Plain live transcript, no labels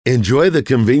Enjoy the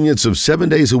convenience of 7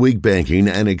 days a week banking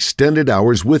and extended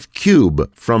hours with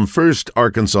Cube from First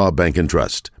Arkansas Bank and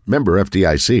Trust. Member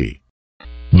FDIC.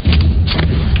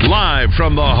 Live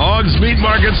from the Hogs Meat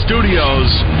Market Studios,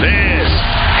 this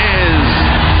is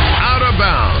Out of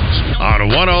Bounds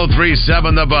on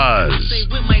 103.7 The Buzz.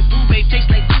 With my boo babe tastes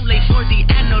like Kool-Aid for the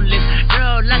analyst.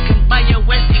 Girl, I can buy a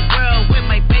Westie world with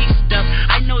my base stuff.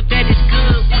 I know that it's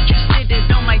good. Won't you sit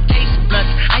it on my taste buds?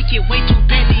 I get way too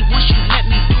petty once you let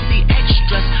me do the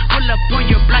extras. Pull up on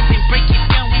your block and break it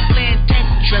down. We playing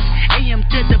Tetris. AM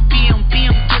to the PM,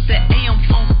 PM to the AM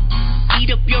phone. Eat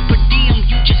up your per diem.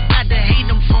 You just gotta hate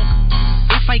them phone.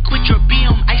 If I quit your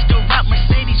BM, I still rock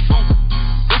Mercedes phone.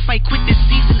 If I quit this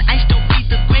season, I still be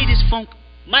the greatest funk.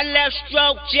 My left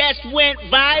stroke just went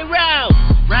viral.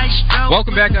 Right stroke.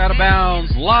 Welcome back to Out of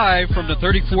Bounds, live from the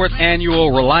 34th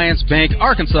Annual Reliance Bank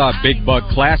Arkansas Big Bug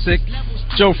Classic.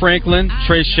 Joe Franklin,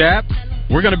 Trey Schapp.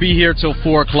 We're going to be here till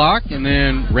 4 o'clock, and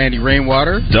then Randy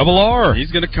Rainwater. Double R.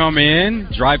 He's going to come in,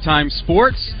 Drive Time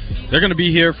Sports. They're going to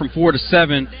be here from 4 to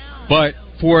 7, but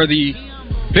for the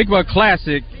Big Bug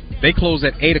Classic, they close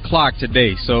at 8 o'clock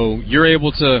today. So you're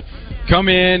able to come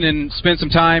in and spend some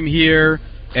time here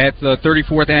at the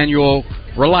 34th Annual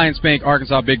Reliance Bank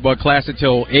Arkansas Big Bug Classic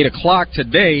till 8 o'clock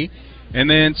today. And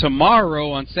then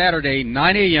tomorrow on Saturday,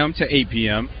 9 a.m. to 8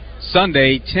 p.m.,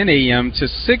 Sunday, 10 a.m. to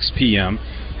 6 p.m.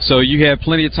 So you have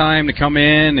plenty of time to come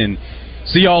in and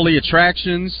see all the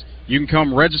attractions. You can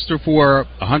come register for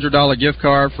a $100 gift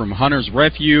card from Hunter's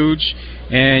Refuge,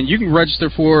 and you can register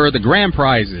for the grand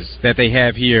prizes that they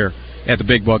have here at the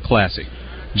Big Bug Classic.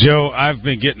 Joe, I've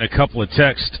been getting a couple of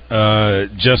texts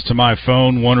just to my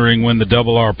phone wondering when the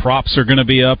Double R props are going to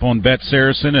be up on Bet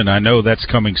Saracen, and I know that's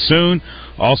coming soon.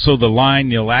 Also, the line,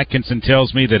 Neil Atkinson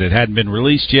tells me that it hadn't been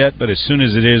released yet, but as soon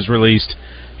as it is released,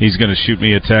 he's going to shoot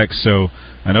me a text. So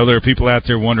I know there are people out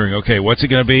there wondering, okay, what's it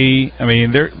going to be? I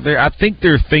mean, I think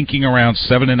they're thinking around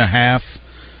 7.5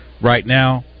 right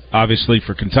now, obviously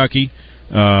for Kentucky.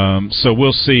 So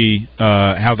we'll see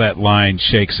how that line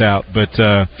shakes out. But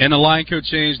and the line could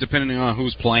change depending on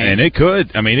who's playing. And it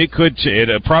could. I mean, it could.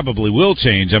 It probably will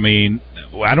change. I mean,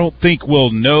 I don't think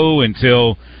we'll know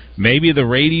until maybe the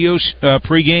radio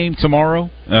pregame tomorrow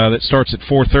that starts at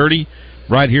 4:30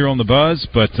 right here on the Buzz.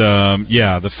 But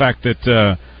yeah, the fact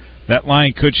that that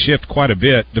line could shift quite a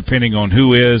bit depending on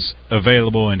who is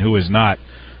available and who is not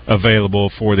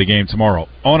available for the game tomorrow.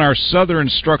 On our Southern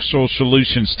Structural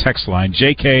Solutions text line,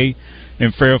 J.K.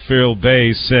 in Fairfield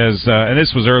Bay says, and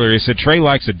this was earlier, he said, Trey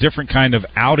likes a different kind of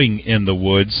outing in the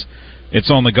woods. It's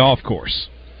on the golf course.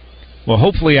 Well,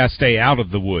 hopefully I stay out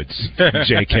of the woods,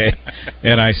 J.K.,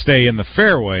 and I stay in the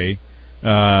fairway.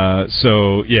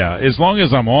 So, yeah, as long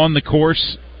as I'm on the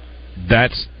course,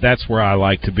 that's where I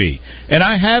like to be. And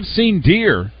I have seen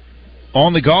deer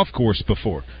on the golf course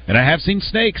before, and I have seen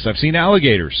snakes. I've seen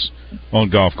alligators on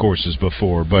golf courses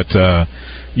before, but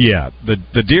yeah,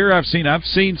 the deer I've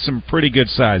seen some pretty good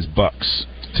sized bucks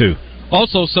too.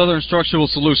 Also, Southern Structural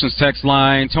Solutions text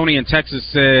line, Tony in Texas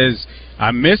says,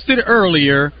 I missed it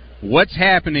earlier. What's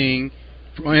happening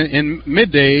in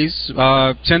middays,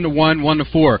 10 to 1, 1 to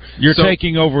 4? You're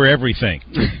taking over everything.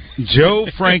 Joe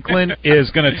Franklin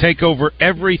is going to take over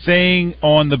everything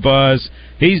on the Buzz.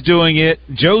 He's doing it.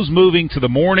 Joe's moving to the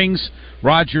mornings.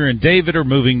 Roger and David are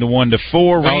moving to 1 to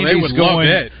 4. They would love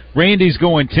it. Randy's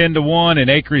going 10 to 1, and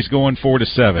Acree's going 4 to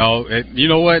 7. Oh, you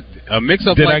know what? A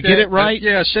mix-up Did like that. Did I get it right?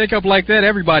 Yeah, a shake-up like that,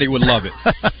 everybody would love it.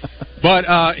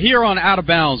 But here on Out of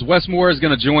Bounds, Wes Moore is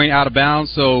going to join Out of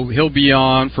Bounds, so he'll be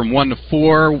on from 1 to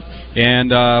 4, and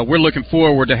we're looking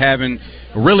forward to having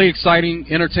a really exciting,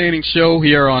 entertaining show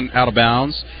here on Out of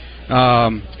Bounds.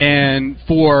 And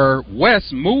for Wes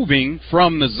moving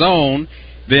from the zone,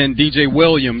 then DJ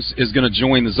Williams is going to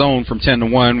join the zone from 10 to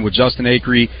 1 with Justin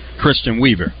Acree, Christian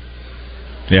Weaver.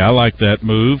 Yeah, I like that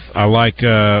move. I like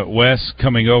Wes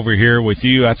coming over here with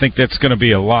you. I think that's going to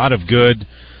be a lot of good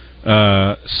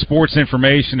sports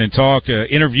information and talk,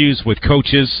 interviews with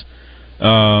coaches.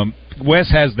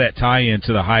 Wes has that tie-in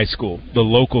to the high school, the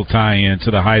local tie-in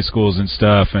to the high schools and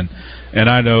stuff, and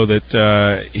I know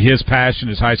that his passion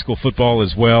is high school football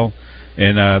as well,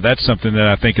 and that's something that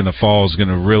I think in the fall is going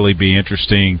to really be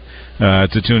interesting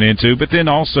to tune into. But then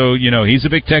also, you know, he's a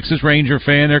big Texas Ranger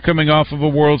fan. They're coming off of a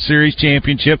World Series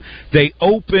championship. They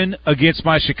open against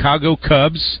my Chicago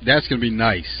Cubs. That's going to be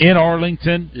nice. In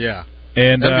Arlington. Yeah.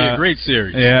 And that'd be a great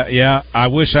series. Yeah. I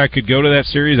wish I could go to that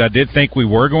series. I did think we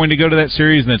were going to go to that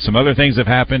series, and then some other things have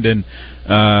happened, and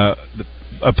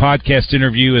a podcast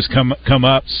interview has come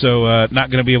up, so not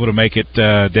going to be able to make it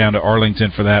down to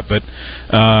Arlington for that. But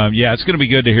yeah, it's going to be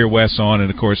good to hear Wes on. And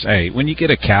of course, hey, when you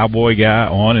get a Cowboy guy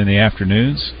on in the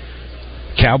afternoons,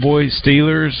 Cowboys,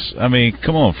 Steelers. I mean,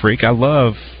 come on, freak. I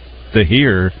love to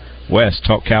hear West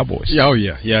talk Cowboys. Oh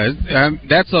yeah.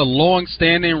 That's a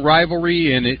long-standing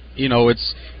rivalry, and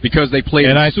it's because they play in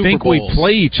Super Bowls. And I think we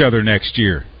play each other next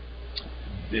year.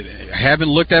 I haven't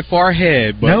looked that far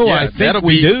ahead, but no, yeah, I think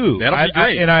we do. That'll be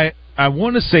great. I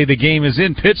want to say the game is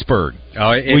in Pittsburgh.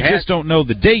 We just don't know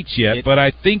the dates yet, but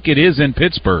I think it is in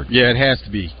Pittsburgh. Yeah, it has to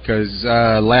be, because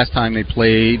last time they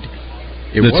played...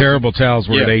 The Terrible Towels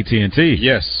were at AT&T.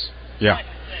 Yes. Yeah.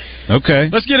 Okay.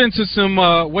 Let's get into some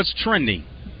what's trending.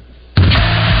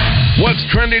 What's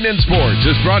Trending in Sports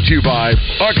is brought to you by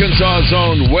Arkansas's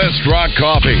own West Rock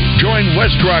Coffee. Join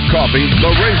West Rock Coffee,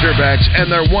 the Razorbacks, and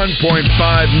their 1.5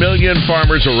 million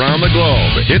farmers around the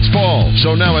globe. It's fall,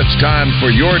 so now it's time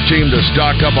for your team to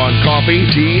stock up on coffee,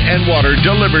 tea, and water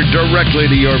delivered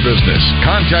directly to your business.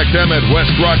 Contact them at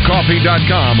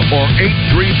westrockcoffee.com or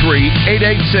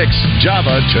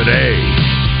 833-886-JAVA today.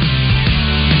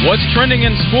 What's trending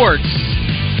in sports?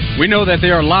 We know that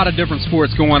there are a lot of different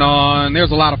sports going on.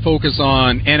 There's a lot of focus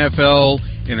on NFL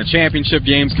and the championship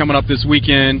games coming up this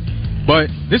weekend. But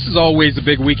this is always a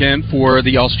big weekend for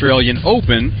the Australian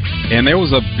Open. And there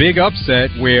was a big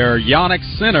upset where Jannik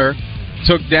Sinner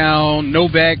took down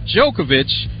Novak Djokovic.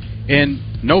 And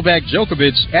Novak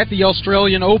Djokovic at the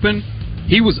Australian Open,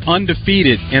 he was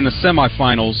undefeated in the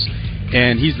semifinals.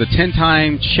 And he's the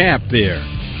 10-time champ there.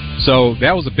 So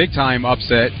that was a big-time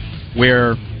upset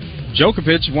where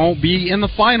Djokovic won't be in the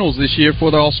finals this year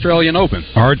for the Australian Open.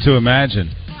 Hard to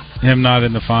imagine him not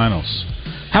in the finals.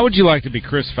 How would you like to be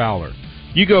Chris Fowler?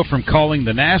 You go from calling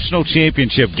the national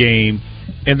championship game,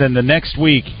 and then the next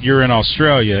week you're in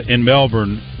Australia, in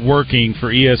Melbourne, working for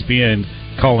ESPN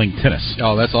calling tennis.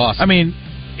 Oh, that's awesome. I mean,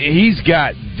 he's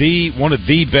got one of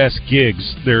the best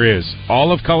gigs there is.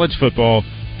 All of college football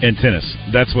and tennis.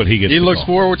 That's what he gets. He looks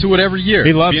forward to it every year.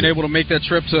 He loves being able to make that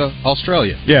trip to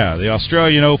Australia. Yeah, the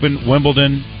Australian Open,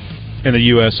 Wimbledon, and the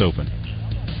U.S. Open.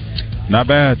 Not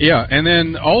bad. Yeah, and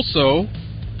then also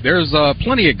there's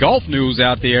plenty of golf news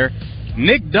out there.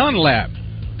 Nick Dunlap,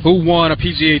 who won a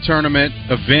PGA Tournament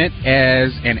event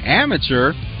as an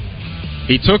amateur,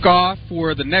 he took off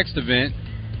for the next event,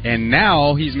 and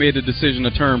now he's made the decision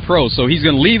to turn pro. So he's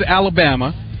going to leave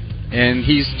Alabama, and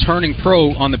he's turning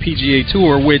pro on the PGA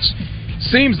Tour, which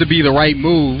seems to be the right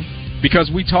move because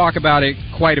we talk about it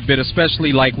quite a bit,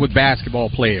 especially like with basketball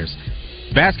players.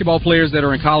 Basketball players that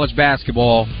are in college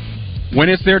basketball, when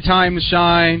it's their time to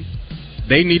shine,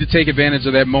 they need to take advantage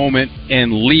of that moment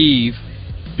and leave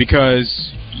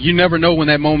because you never know when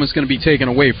that moment's going to be taken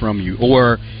away from you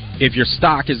or if your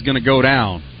stock is going to go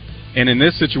down. And in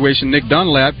this situation, Nick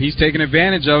Dunlap, he's taking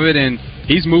advantage of it, and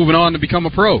he's moving on to become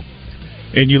a pro.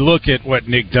 And you look at what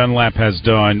Nick Dunlap has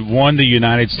done, won the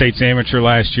United States Amateur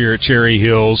last year at Cherry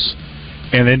Hills,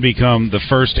 and then become the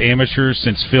first amateur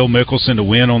since Phil Mickelson to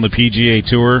win on the PGA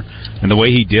Tour. And the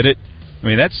way he did it, I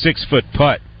mean, that 6-foot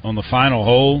putt on the final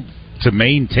hole to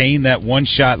maintain that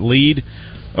one-shot lead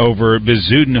over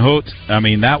Bezuidenhout, I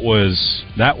mean, that was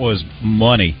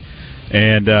money.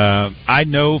 And I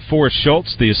know Forrest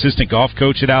Schultz, the assistant golf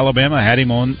coach at Alabama. I had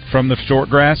him on from the short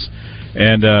grass.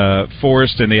 And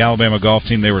Forrest and the Alabama golf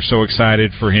team, they were so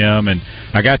excited for him. And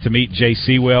I got to meet Jay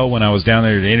Sewell when I was down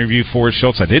there to interview Forrest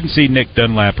Schultz. I didn't see Nick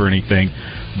Dunlap or anything,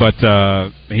 but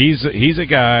he's a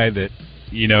guy that,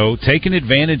 you know, taking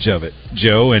advantage of it,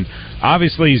 Joe. And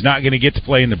obviously he's not going to get to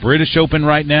play in the British Open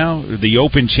right now, the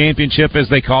Open Championship as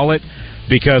they call it,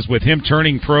 because with him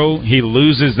turning pro, he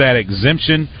loses that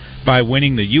exemption by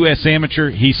winning the U.S.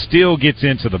 Amateur. He still gets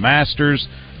into the Masters,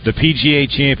 the PGA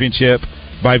Championship,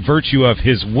 by virtue of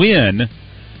his win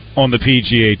on the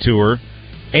PGA Tour,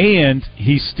 and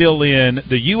he's still in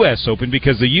the U.S. Open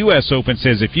because the U.S. Open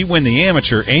says if you win the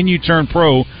amateur and you turn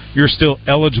pro, you're still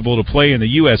eligible to play in the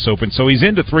U.S. Open. So he's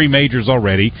into 3 majors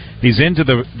already. He's into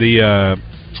the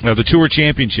Tour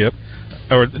Championship,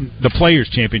 or the Players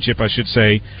Championship, I should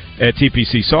say, at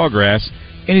TPC Sawgrass,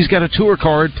 and he's got a tour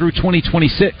card through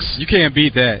 2026. You can't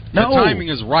beat that. No. The timing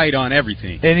is right on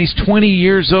everything. And he's 20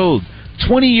 years old.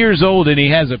 20 years old, and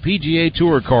he has a PGA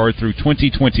Tour card through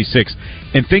 2026.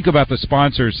 And think about the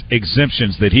sponsors'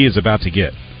 exemptions that he is about to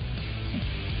get.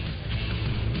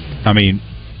 I mean,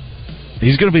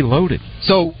 he's going to be loaded.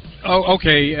 So,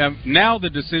 okay, now the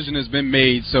decision has been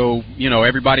made, so, you know,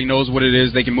 everybody knows what it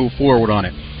is. They can move forward on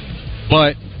it.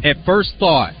 But at first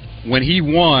thought, when he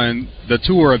won the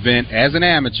tour event as an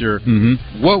amateur,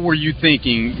 what were you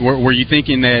thinking? Were you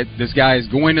thinking that this guy is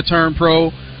going to turn pro?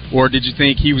 Or did you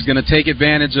think he was going to take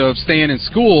advantage of staying in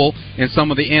school and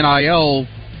some of the NIL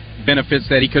benefits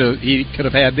that he could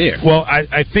have had there? Well,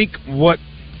 I think what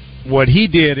he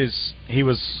did is he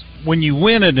was when you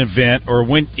win an event, or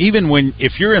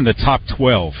if you're in the top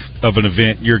 12 of an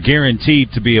event, you're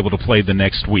guaranteed to be able to play the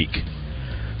next week.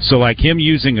 So like him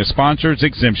using a sponsor's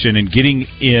exemption and getting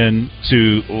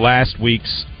into last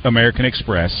week's American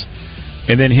Express,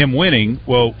 and then him winning,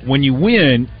 well, when you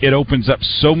win, it opens up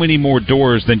so many more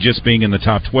doors than just being in the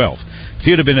top 12. If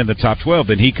he would have been in the top 12,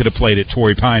 then he could have played at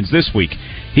Torrey Pines this week.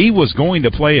 He was going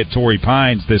to play at Torrey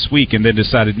Pines this week and then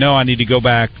decided, no, I need to go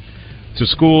back to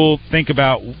school, think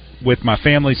about with my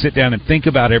family, sit down and think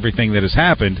about everything that has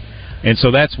happened. And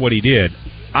so that's what he did.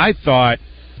 I thought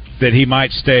that he might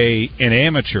stay an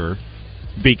amateur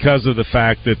because of the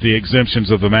fact that the exemptions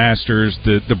of the Masters,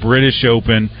 the British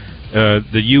Open,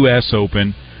 the U.S.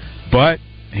 Open, but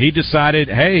he decided,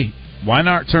 hey, why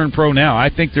not turn pro now? I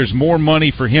think there's more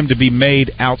money for him to be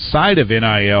made outside of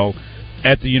NIL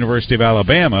at the University of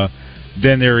Alabama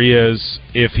than there is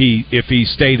if he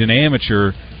stayed an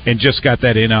amateur and just got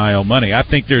that NIL money. I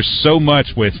think there's so much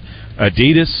with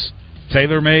Adidas,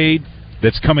 TaylorMade,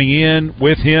 that's coming in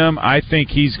with him. I think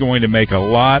he's going to make a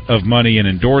lot of money in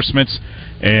endorsements,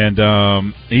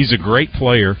 and he's a great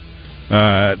player.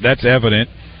 That's evident.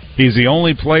 He's the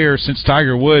only player since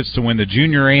Tiger Woods to win the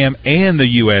Junior Am and the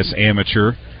U.S.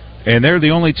 Amateur, and they're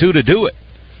the only two to do it.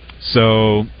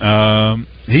 So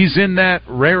he's in that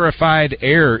rarefied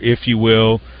air, if you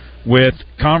will, with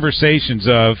conversations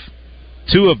of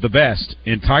two of the best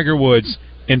in Tiger Woods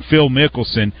and Phil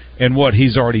Mickelson, and what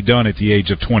he's already done at the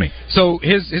age of 20. So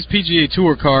his PGA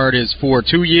Tour card is for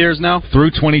 2 years now?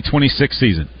 Through 2026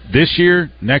 season. This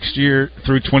year, next year,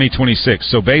 through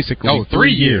 2026. So basically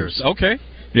 3 years. Okay.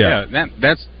 Yeah,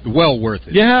 that's well worth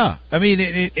it. Yeah. I mean,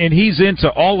 and he's into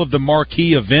all of the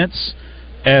marquee events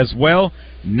as well.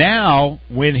 Now,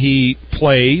 when he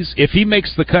plays, if he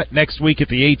makes the cut next week at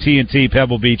the AT&T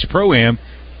Pebble Beach Pro-Am,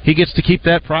 he gets to keep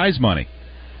that prize money.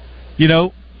 You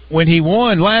know, when he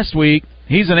won last week,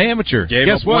 he's an amateur.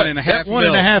 Guess what?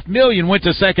 $1.5 million went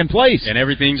to second place. And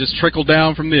everything just trickled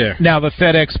down from there. Now, the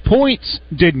FedEx points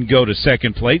didn't go to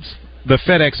second place. The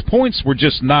FedEx points were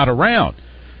just not around.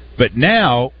 But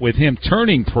now, with him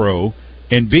turning pro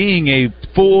and being a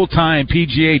full-time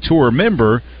PGA Tour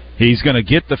member, he's going to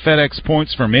get the FedEx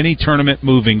points from any tournament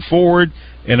moving forward.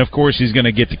 And, of course, he's going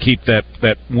to get to keep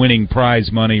that winning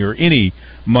prize money or any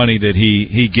money that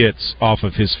he gets off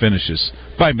of his finishes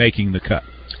by making the cut.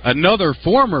 Another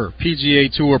former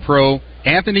PGA Tour pro,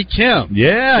 Anthony Kim.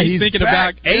 Yeah, he's thinking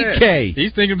back. about 8K.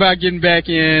 He's thinking about getting back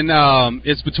in.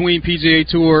 It's between PGA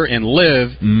Tour and LIV.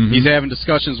 Mm-hmm. He's having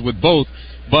discussions with both.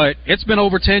 But it's been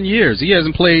over 10 years. He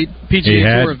hasn't played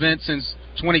PGA Tour event since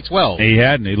 2012. He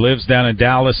hadn't. He lives down in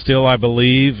Dallas still, I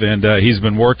believe, and he's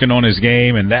been working on his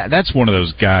game. And that's one of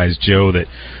those guys, Joe, that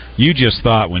you just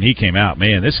thought when he came out,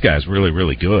 man, this guy's really,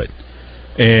 really good.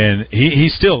 And he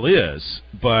still is,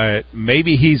 but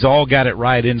maybe he's all got it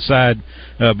right inside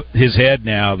his head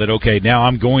now that, okay, now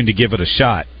I'm going to give it a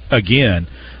shot again.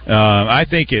 I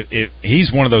think he's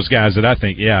one of those guys that I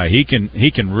think, yeah, he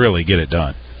can really get it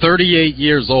done. 38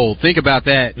 years old. Think about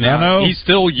that. Now, I know. He's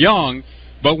still young,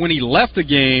 but when he left the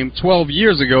game 12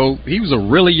 years ago, he was a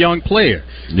really young player.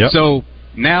 Yep. So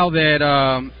now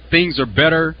that things are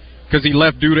better because he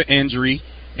left due to injury,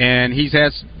 and he's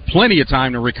had plenty of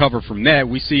time to recover from that.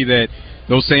 We see that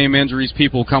those same injuries,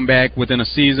 people come back within a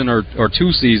season or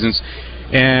 2 seasons,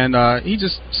 and he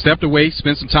just stepped away,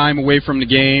 spent some time away from the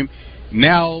game.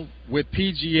 Now, with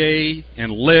PGA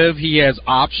and LIV, he has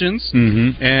options,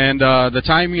 and the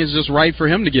timing is just right for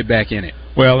him to get back in it.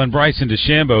 Well, and Bryson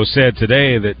DeChambeau said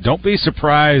today that don't be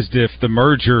surprised if the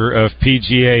merger of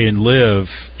PGA and LIV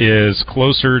is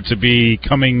closer to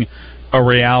becoming a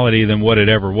reality than what it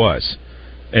ever was.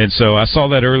 And so I saw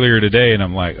that earlier today, and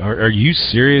I'm like, are you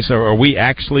serious? Are we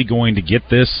actually going to get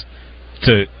this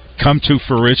to come to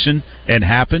fruition and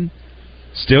happen?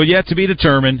 Still yet to be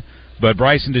determined. But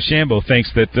Bryson DeChambeau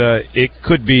thinks that it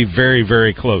could be very,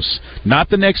 very close.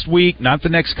 Not the next week, not the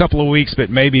next couple of weeks,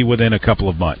 but maybe within a couple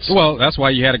of months. Well, that's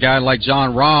why you had a guy like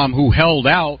Jon Rahm who held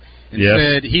out and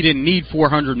said he didn't need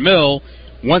 $400 million.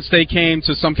 Once they came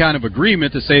to some kind of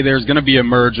agreement to say there's going to be a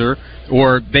merger,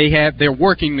 or they're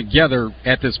working together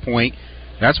at this point.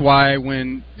 That's why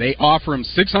when they offer him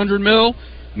 $600 million,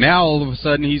 now all of a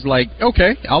sudden he's like,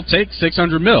 okay, I'll take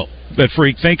 $600 million. But,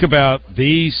 Freak, think about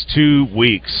these 2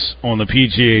 weeks on the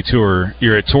PGA Tour.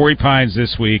 You're at Torrey Pines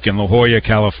this week in La Jolla,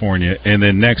 California, and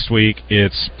then next week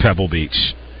it's Pebble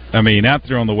Beach. I mean, out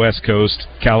there on the West Coast,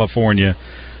 California,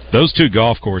 those 2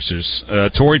 golf courses,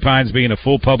 Torrey Pines being a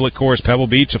full public course, Pebble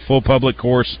Beach a full public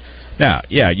course. Now,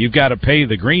 yeah, you've got to pay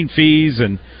the green fees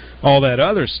and all that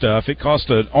other stuff. It costs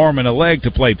an arm and a leg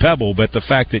to play Pebble, but the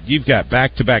fact that you've got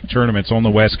back-to-back tournaments on the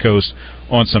West Coast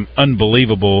on some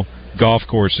unbelievable golf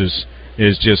courses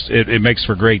is just it makes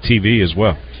for great TV as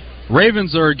well.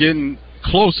 Ravens are getting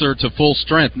closer to full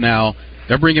strength now.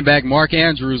 They're bringing back Mark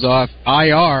Andrews off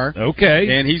IR.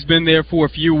 Okay. And he's been there for a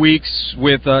few weeks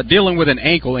with dealing with an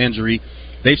ankle injury.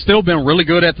 They've still been really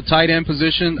good at the tight end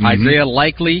position. Mm-hmm. Isaiah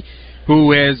Likely,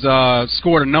 who has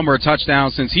scored a number of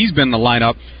touchdowns since he's been in the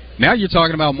lineup. Now you're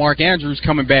talking about Mark Andrews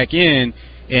coming back in,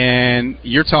 and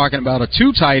you're talking about a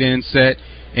 2 tight end set,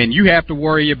 and you have to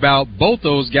worry about both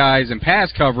those guys in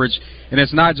pass coverage, and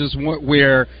it's not just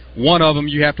where one of them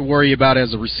you have to worry about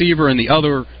as a receiver and the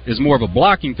other is more of a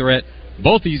blocking threat.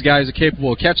 Both these guys are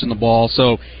capable of catching the ball,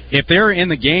 so if they're in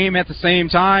the game at the same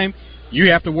time, you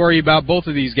have to worry about both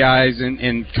of these guys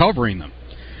and covering them.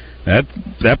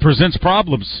 That presents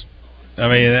problems. I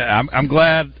mean, I'm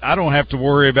glad I don't have to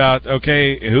worry about,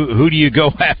 okay, who do you go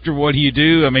after, what do you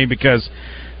do? I mean, because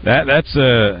that's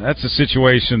a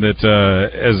situation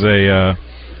that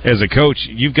as a coach,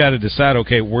 you've got to decide,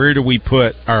 okay, where do we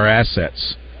put our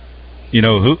assets? You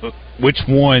know, which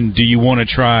one do you want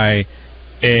to try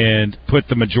and put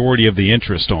the majority of the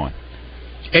interest on?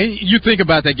 And you think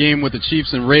about that game with the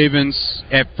Chiefs and Ravens,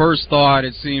 at first thought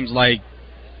it seems like,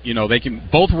 you know, they can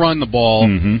both run the ball,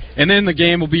 mm-hmm. and then the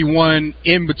game will be one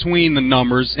in between the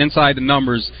numbers, inside the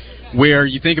numbers, where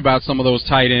you think about some of those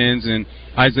tight ends and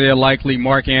Isaiah Likely,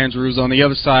 Mark Andrews on the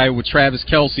other side with Travis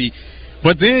Kelce.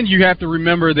 But then you have to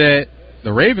remember that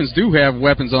the Ravens do have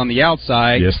weapons on the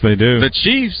outside. Yes, they do. The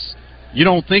Chiefs, you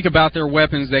don't think about their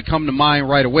weapons that come to mind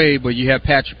right away, but you have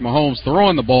Patrick Mahomes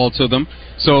throwing the ball to them.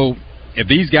 So if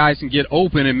these guys can get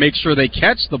open and make sure they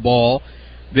catch the ball,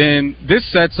 then this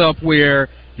sets up where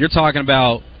you're talking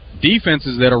about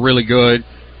defenses that are really good,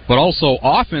 but also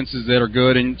offenses that are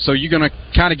good, and so you're going to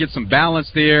kind of get some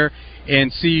balance there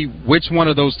and see which one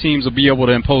of those teams will be able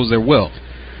to impose their will.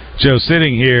 Joe,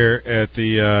 sitting here at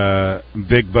the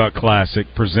Big Buck Classic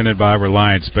presented by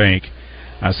Reliance Bank,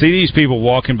 I see these people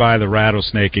walking by the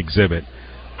rattlesnake exhibit.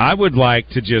 I would like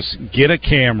to just get a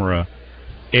camera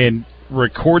and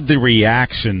record the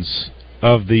reactions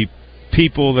of the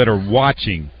people that are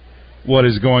watching what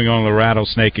is going on in the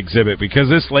rattlesnake exhibit, because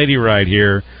this lady right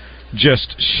here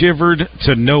just shivered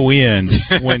to no end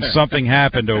when something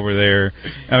happened over there.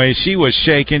 I mean, she was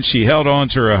shaking. She held on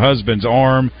to her husband's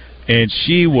arm, and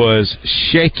she was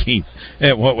shaking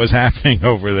at what was happening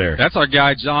over there. That's our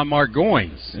guy, John Mark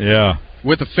Goins. Yeah.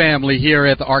 With the family here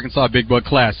at the Arkansas Big Buck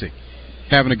Classic,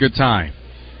 having a good time.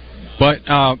 But,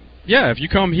 if you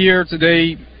come here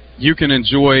today, you can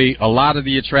enjoy a lot of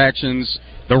the attractions.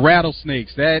 The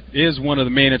rattlesnakes, that is one of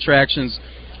the main attractions.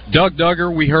 Doug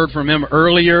Duggar, we heard from him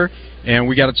earlier, and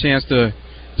we got a chance to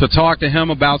talk to him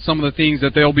about some of the things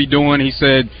that they'll be doing. He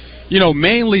said, you know,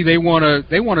 mainly they want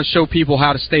to show people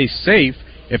how to stay safe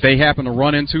if they happen to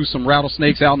run into some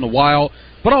rattlesnakes out in the wild,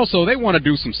 but also they want to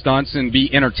do some stunts and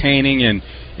be entertaining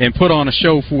and put on a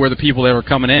show for the people that are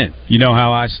coming in. You know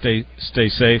how I stay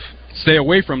safe? Stay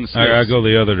away from the snakes. I go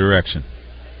the other direction.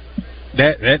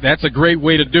 That's a great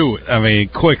way to do it. I mean,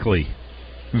 quickly,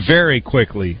 very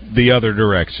quickly, the other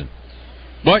direction.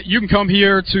 But you can come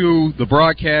here to the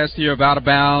broadcast here of Out of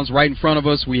Bounds. Right in front of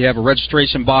us, we have a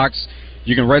registration box.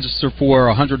 You can register for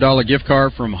a $100 gift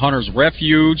card from Hunter's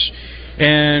Refuge.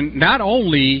 And not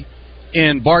only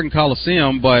in Barton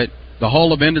Coliseum, but the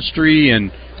Hall of Industry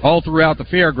and all throughout the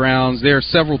fairgrounds, there are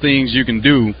several things you can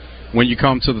do when you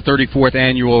come to the 34th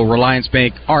Annual Reliance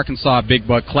Bank Arkansas Big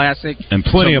Buck Classic. And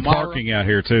plenty of parking out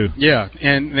here, too. Yeah,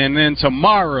 and then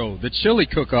tomorrow, the chili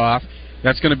cook-off,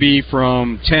 that's going to be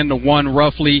from 10 to 1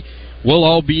 roughly. We'll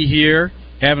all be here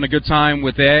having a good time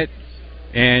with that.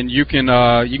 And you can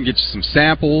get you some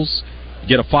samples,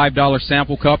 get a $5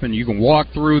 sample cup, and you can walk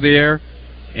through there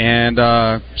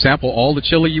and sample all the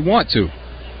chili you want to.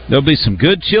 There'll be some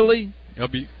good chili.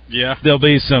 There'll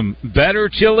be some better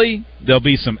chili. There'll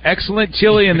be some excellent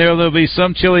chili, and there'll be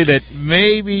some chili that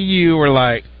maybe you were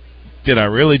like, did I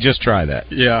really just try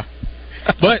that? Yeah.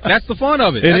 But that's the fun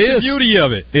of it. That's the beauty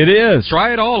of it. It is.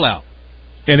 Try it all out.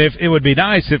 And if it would be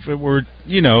nice if it were,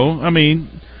 I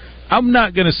mean, I'm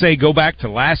not going to say go back to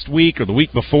last week or the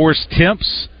week before's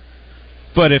temps,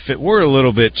 but if it were a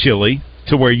little bit chilly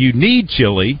to where you need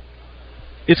chili,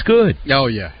 it's good. Oh,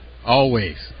 yeah.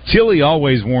 Always. Chili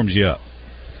always warms you up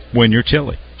when you're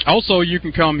chilly. Also, you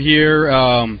can come here,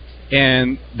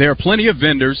 and there are plenty of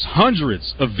vendors,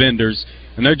 hundreds of vendors,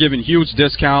 and they're giving huge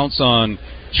discounts on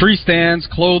tree stands,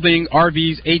 clothing,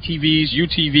 RVs, ATVs,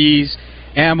 UTVs,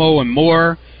 ammo, and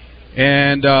more.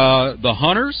 And the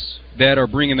hunters that are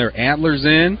bringing their antlers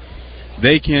in,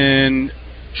 they can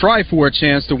try for a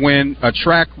chance to win a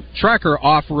Tracker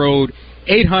Off-Road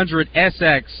 800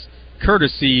 SX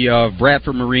courtesy of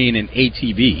Bradford Marine and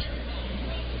ATV.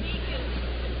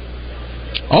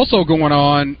 Also going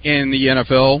on in the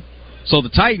NFL, so the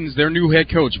Titans, their new head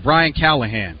coach, Brian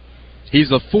Callahan.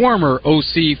 He's a former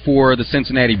OC for the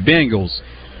Cincinnati Bengals.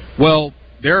 Well,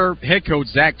 their head coach,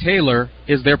 Zach Taylor,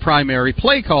 is their primary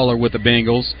play caller with the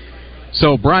Bengals.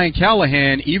 So Brian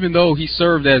Callahan, even though he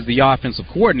served as the offensive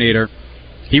coordinator,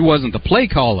 he wasn't the play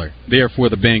caller there for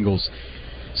the Bengals.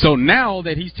 So now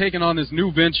that he's taken on this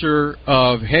new venture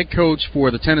of head coach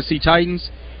for the Tennessee Titans,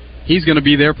 he's going to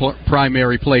be their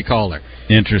primary play caller.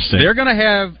 Interesting. They're going to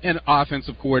have an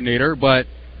offensive coordinator, but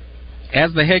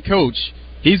as the head coach,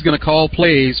 he's going to call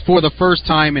plays for the first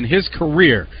time in his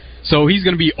career. So he's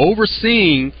going to be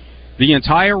overseeing the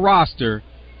entire roster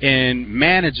and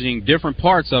managing different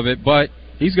parts of it, but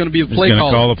he's going to be the play caller. He's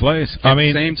going to call the plays. At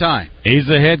the same time. He's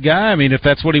the head guy. I mean, if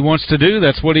that's what he wants to do,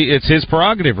 it's his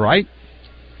prerogative, right?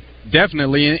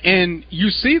 Definitely. And you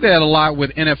see that a lot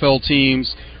with NFL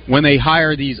teams when they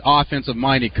hire these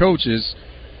offensive-minded coaches.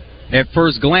 At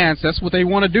first glance, that's what they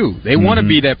want to do. They want to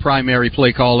be that primary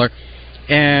play caller.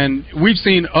 And we've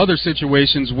seen other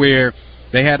situations where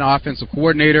they had an offensive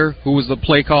coordinator who was the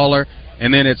play caller,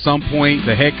 and then at some point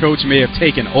the head coach may have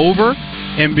taken over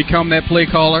and become that play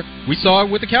caller. We saw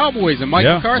it with the Cowboys and Mike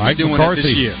McCarthy doing it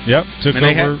this year. Yep, took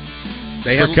over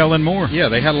for Kellen Moore. Yeah,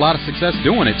 they had a lot of success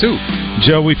doing it, too.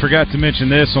 Joe, we forgot to mention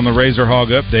this on the Razor Hog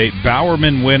update.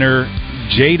 Bowerman winner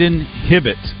Jaden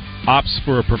Hibbett opts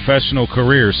for a professional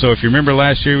career. So if you remember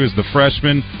last year, he was the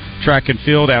freshman track and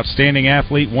field outstanding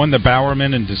athlete, won the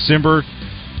Bowerman in December.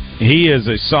 He is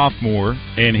a sophomore,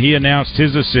 and he announced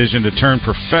his decision to turn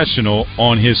professional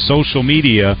on his social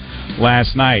media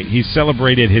last night. He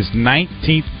celebrated his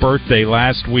 19th birthday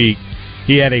last week.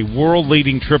 He had a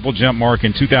world-leading triple jump mark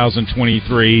in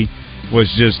 2023,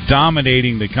 was just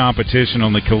dominating the competition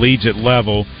on the collegiate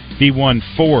level. He won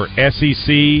 4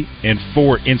 SEC and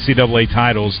 4 NCAA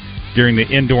titles during the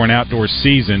indoor and outdoor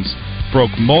seasons.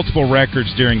 Broke multiple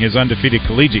records during his undefeated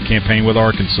collegiate campaign with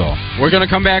Arkansas. We're going to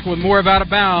come back with more of Out of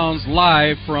Bounds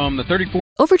live from the 34.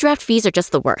 Overdraft fees are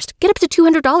just the worst. Get up to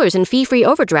 $200 in fee-free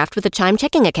overdraft with a Chime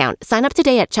checking account. Sign up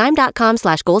today at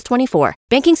chime.com/goals24.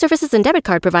 Banking services and debit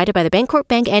card provided by the Bancorp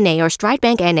Bank N.A. or Stride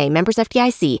Bank N.A. Members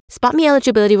FDIC. Spot me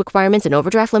eligibility requirements and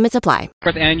overdraft limits apply.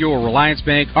 4th Annual Reliance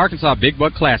Bank Arkansas Big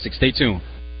Buck Classic. Stay tuned.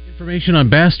 Information on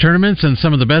bass tournaments and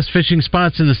some of the best fishing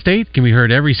spots in the state can be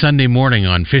heard every Sunday morning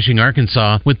on Fishing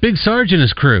Arkansas with Big Sarge and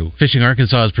his crew. Fishing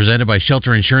Arkansas is presented by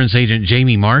Shelter Insurance Agent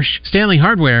Jamie Marsh, Stanley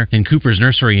Hardware, and Cooper's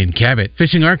Nursery in Cabot.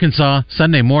 Fishing Arkansas,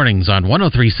 Sunday mornings on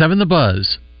 103.7 The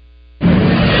Buzz.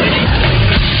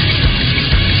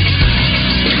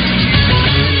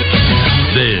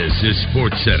 This is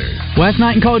SportsCenter. Last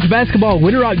night in college basketball,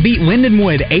 Little Rock beat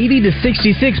Lindenwood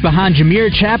 80-66 behind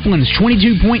Jameer Chaplin's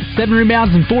 22.7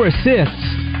 rebounds and 4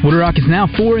 assists. Little Rock is now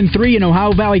 4-3 in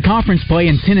Ohio Valley Conference play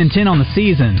and 10-10 on the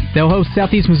season. They'll host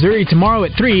Southeast Missouri tomorrow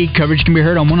at 3. Coverage can be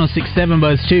heard on 106.7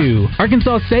 Buzz 2.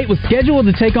 Arkansas State was scheduled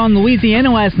to take on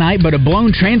Louisiana last night, but a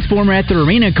blown transformer at the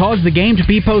arena caused the game to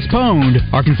be postponed.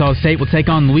 Arkansas State will take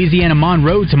on Louisiana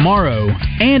Monroe tomorrow.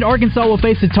 And Arkansas will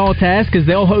face a tall task as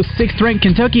they'll host 6th-ranked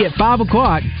Kentucky at 5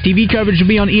 o'clock. TV coverage will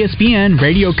be on ESPN.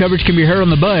 Radio coverage can be heard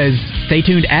on The Buzz. Stay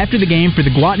tuned after the game for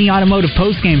the Gwatney Automotive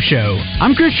postgame show.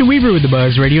 I'm Christian Weaver with The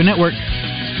Buzz Radio Network.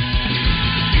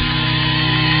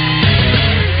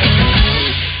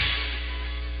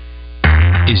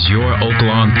 Is your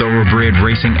Oaklawn Thoroughbred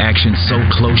racing action so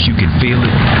close you can feel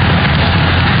it?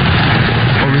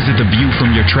 Or is it the view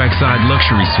from your trackside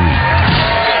luxury suite?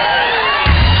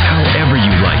 However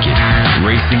you like it,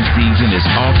 racing season is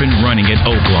off and running at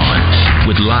Oaklawn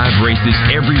with live races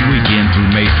every weekend through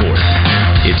May 4th.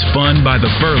 It's fun by the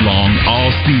furlong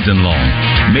all season long.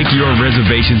 Make your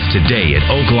reservations today at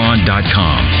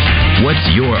oaklawn.com. What's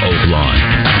your Oaklawn?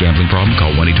 Gambling problem?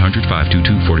 Call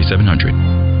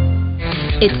 1-800-522-4700.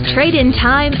 It's trade-in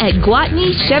time at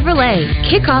Gwatney Chevrolet.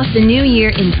 Kick off the new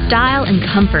year in style and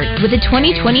comfort with the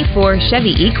 2024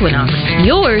 Chevy Equinox.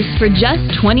 Yours for just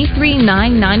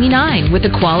 $23,999 with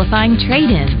a qualifying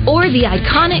trade-in. Or the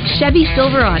iconic Chevy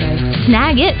Silverado.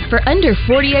 Snag it for under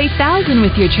 $48,000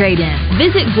 with your trade-in.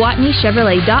 Visit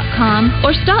GwatneyChevrolet.com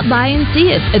or stop by and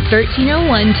see us at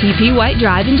 1301 TP White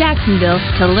Drive in Jacksonville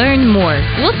to learn more.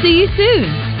 We'll see you soon.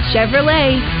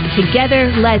 Chevrolet.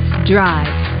 Together, let's drive.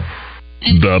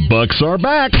 The Bucks are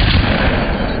back.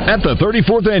 At the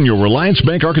 34th Annual Reliance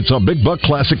Bank Arkansas Big Buck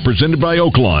Classic presented by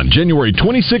Oaklawn, January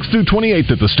 26th through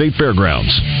 28th at the State Fairgrounds.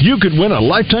 You could win a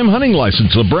lifetime hunting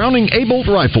license, a Browning A-Bolt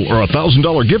rifle, or a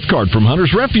 $1,000 gift card from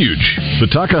Hunter's Refuge. The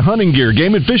Taka Hunting Gear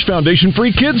Game & Fish Foundation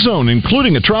free kids zone,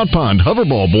 including a trout pond,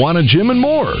 hoverball, Bwana gym, and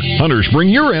more. Hunters, bring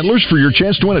your antlers for your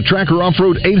chance to win a Tracker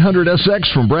Off-Road 800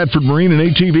 SX from Bradford Marine and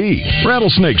ATV.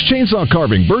 Rattlesnakes, chainsaw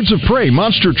carving, birds of prey,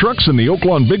 monster trucks, and the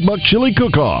Oaklawn Big Buck Chili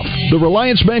Cook-Off. The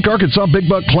Reliance Bank Arkansas Big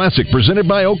Buck Classic presented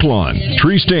by Oaklawn.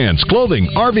 Tree stands, clothing,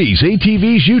 RVs,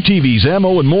 ATVs, UTVs,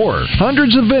 ammo, and more.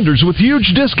 Hundreds of vendors with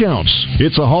huge discounts.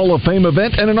 It's a Hall of Fame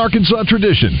event and an Arkansas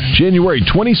tradition. January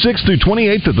 26th through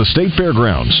 28th at the State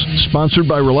Fairgrounds. Sponsored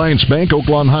by Reliance Bank,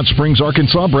 Oaklawn Hot Springs,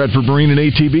 Arkansas, Bradford Marine and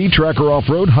ATV, Tracker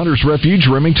Off-Road, Hunter's Refuge,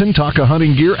 Remington, Taka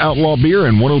Hunting Gear, Outlaw Beer,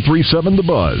 and 1037 The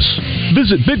Buzz.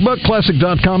 Visit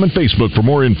BigBuckClassic.com and Facebook for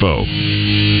more info.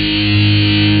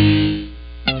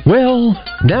 Well,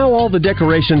 now all the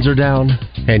decorations are down,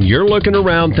 and you're looking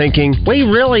around thinking, we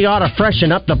really ought to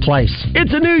freshen up the place.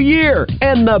 It's a new year,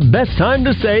 and the best time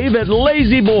to save at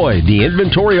Lazy Boy. The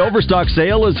inventory overstock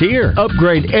sale is here.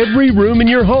 Upgrade every room in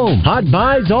your home. Hot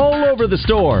buys all over the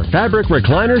store. Fabric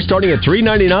recliners starting at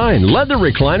 $3.99. Leather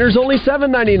recliners only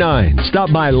 $7.99.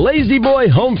 Stop by Lazy Boy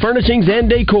Home Furnishings and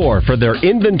Decor for their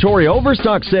inventory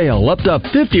overstock sale, up to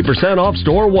 50% off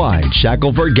store-wide.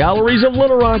 Shackelford Galleries of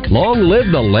Little Rock. Long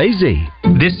live the Lazy.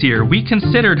 This year, we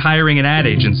considered hiring an ad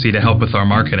agency to help with our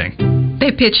marketing.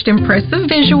 They pitched impressive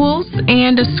visuals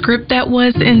and a script that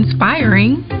was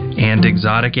inspiring. And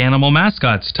exotic animal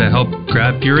mascots to help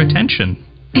grab your attention.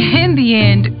 In the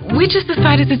end, we just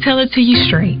decided to tell it to you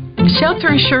straight. Shelter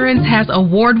Insurance has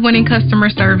award-winning customer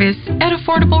service at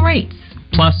affordable rates.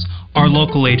 Plus, our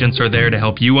local agents are there to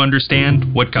help you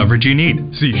understand what coverage you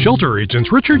need. See shelter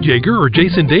agents Richard Yeager or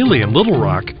Jason Daly in Little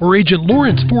Rock or Agent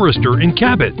Lawrence Forrester in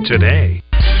Cabot today.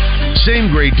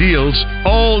 Same great deals,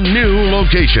 all new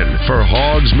location for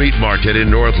Hogs Meat Market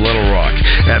in North Little Rock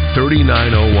at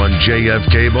 3901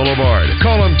 JFK Boulevard.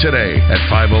 Call them today at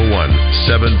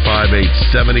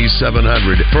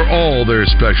 501-758-7700 for all their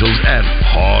specials at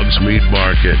Hogs Meat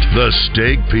Market. The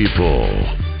Steak People.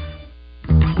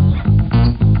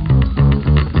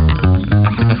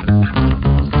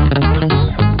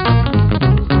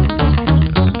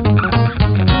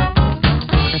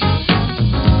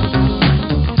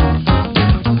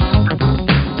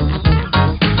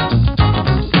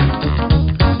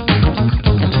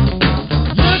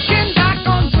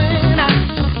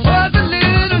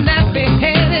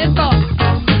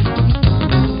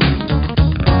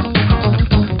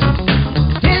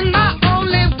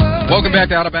 Welcome back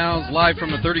to Out of Bounds, live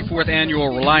from the 34th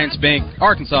Annual Reliance Bank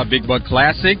Arkansas Big Buck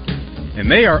Classic. And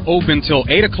they are open till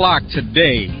 8 o'clock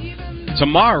today,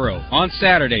 tomorrow, on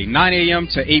Saturday, 9 a.m.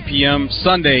 to 8 p.m.,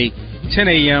 Sunday, 10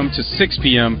 a.m. to 6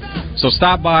 p.m. So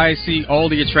stop by, see all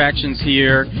the attractions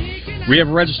here. We have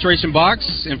a registration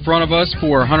box in front of us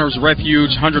for Hunter's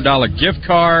Refuge $100 gift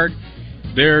card.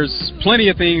 There's plenty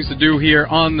of things to do here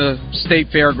on the State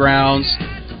Fairgrounds.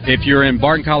 If you're in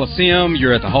Barton Coliseum,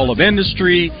 you're at the Hall of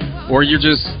Industry, or you're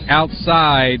just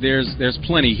outside, there's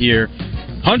plenty here.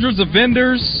 Hundreds of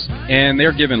vendors, and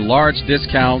they're giving large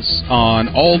discounts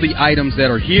on all the items that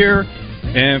are here.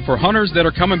 And for hunters that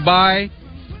are coming by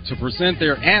to present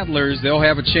their antlers, they'll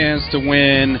have a chance to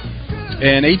win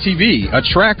an ATV, a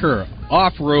Tracker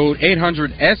Off-Road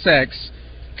 800 SX,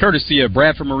 courtesy of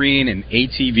Bradford Marine and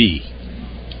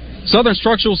ATV. Southern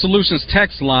Structural Solutions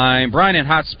text line, Brian in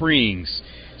Hot Springs,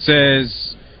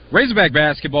 says Razorback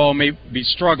basketball may be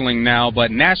struggling now, but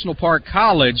National Park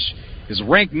College is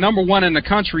ranked number 1 in the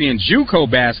country in JUCO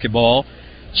basketball.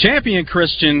 Champion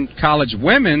Christian College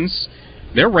women's,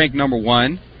 they're ranked number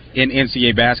 1 in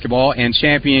NCAA basketball, and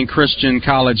Champion Christian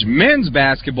College men's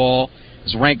basketball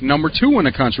is ranked number 2 in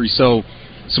the country. So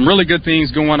some really good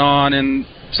things going on in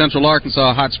Central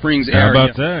Arkansas, Hot Springs area. How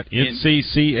about that?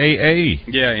 NCCAA.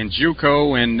 Yeah, in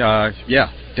JUCO, and yeah,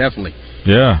 definitely.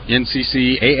 Yeah.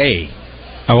 NCCAA.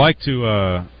 I like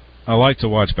to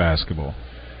watch basketball.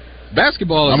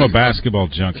 Basketball is I'm a basketball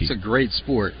junkie. It's a great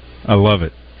sport. I love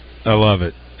it.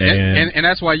 And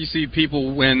that's why you see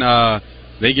people when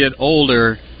they get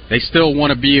older, they still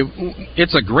want to be.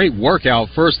 It's a great workout,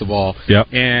 first of all. Yep.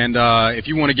 And if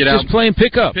you want to get out, just playing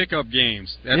pickup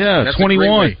games. That's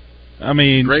 21. I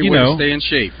mean, great way to stay in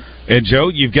shape. And Joe,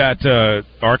 you've got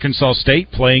Arkansas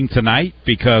State playing tonight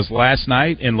because last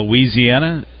night in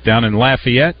Louisiana, down in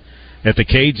Lafayette, at the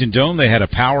Cajun Dome, they had a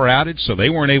power outage, so they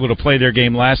weren't able to play their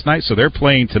game last night. So they're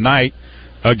playing tonight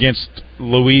against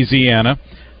Louisiana,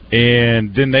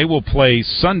 and then they will play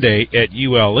Sunday at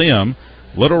ULM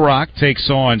Little Rock takes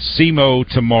on SEMO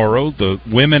tomorrow. The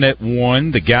women at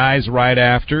 1, the guys right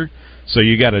after. So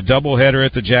you got a doubleheader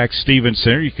at the Jack Stevens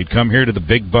Center. You could come here to the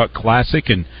Big Buck Classic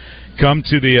and come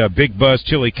to the Big Buzz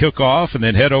Chili Cook-Off and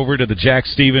then head over to the Jack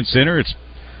Stevens Center. It's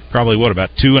probably,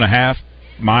 about 2.5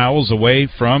 miles away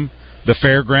from the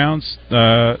fairgrounds,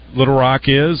 Little Rock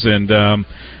is. And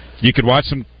you could watch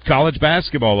some college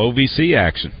basketball, OVC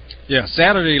action. Yeah,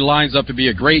 Saturday lines up to be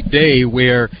a great day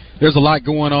where there's a lot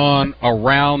going on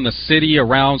around the city,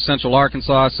 around Central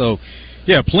Arkansas. So,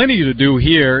 yeah, plenty to do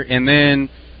here. And then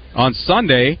on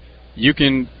Sunday, you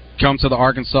can come to the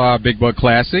Arkansas Big Buck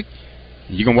Classic.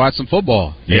 You can watch some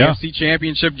football. Yeah. AFC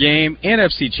Championship game,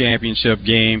 NFC Championship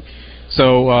game.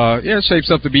 So, it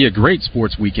shapes up to be a great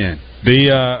sports weekend.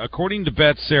 According to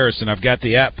Beth Saracen, I've got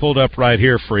the app pulled up right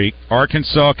here, Freak.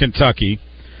 Arkansas, Kentucky.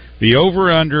 The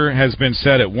over-under has been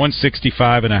set at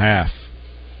 165.5.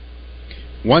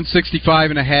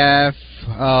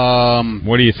 165.5.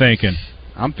 What are you thinking?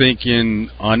 I'm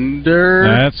thinking under.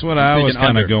 That's what I was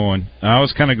kind of going. I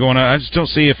just don't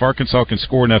see if Arkansas can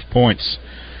score enough points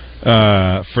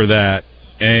for that.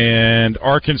 And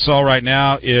Arkansas right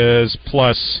now is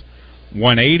plus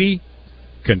 180.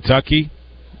 Kentucky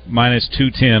minus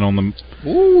 210 on the.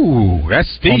 Ooh,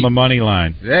 that's steep. On the money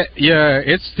line.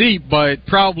 It's steep, but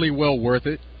probably well worth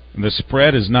it. The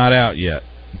spread is not out yet,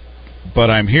 but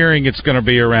I'm hearing it's going to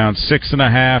be around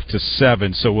 6.5 to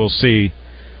 7. So we'll see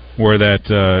where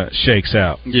that shakes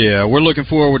out. Yeah, we're looking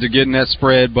forward to getting that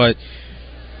spread, but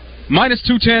minus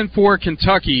 210 for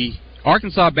Kentucky.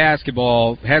 Arkansas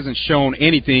basketball hasn't shown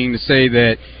anything to say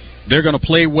that they're going to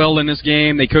play well in this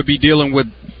game. They could be dealing with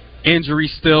injury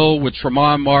still with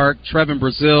Tremont Mark, Trevin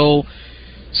Brazile.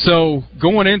 So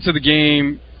going into the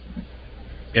game,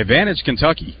 advantage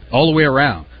Kentucky all the way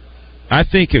around. I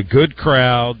think a good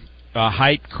crowd, a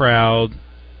hyped crowd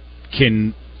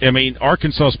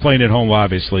Arkansas's playing at home,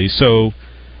 obviously. So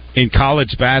in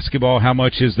college basketball, how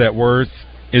much is that worth?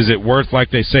 Is it worth,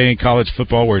 like they say in college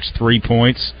football, where it's 3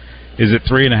 points? Is it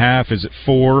 3.5? Is it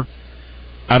 4?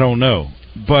 I don't know.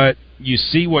 But you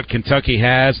see what Kentucky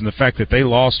has and the fact that they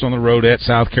lost on the road at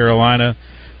South Carolina.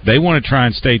 They want to try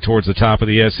and stay towards the top of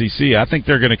the SEC. I think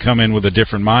they're going to come in with a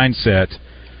different mindset,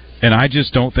 and I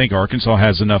just don't think Arkansas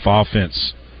has enough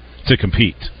offense to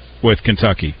compete with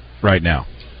Kentucky right now.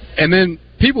 And then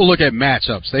people look at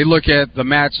matchups. They look at the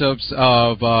matchups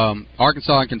of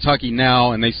Arkansas and Kentucky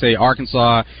now, and they say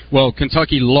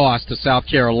Kentucky lost to South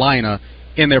Carolina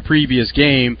in their previous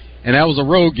game, and that was a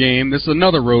road game. This is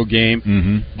another road game.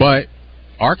 Mm-hmm. But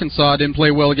Arkansas didn't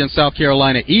play well against South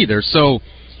Carolina either. So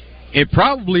it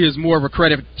probably is more of a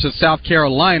credit to South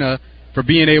Carolina for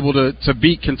being able to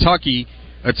beat Kentucky,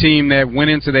 a team that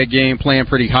went into that game playing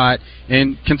pretty hot.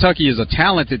 And Kentucky is a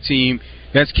talented team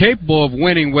that's capable of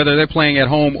winning whether they're playing at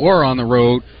home or on the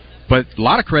road. But a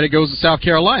lot of credit goes to South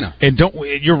Carolina. And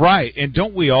you're right. And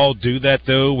don't we all do that,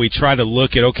 though? We try to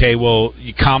look at,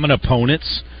 common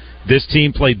opponents. This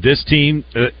team played this team.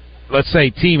 Let's say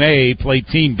Team A played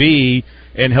Team B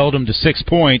and held them to 6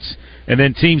 points. And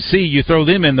then Team C, you throw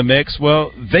them in the mix.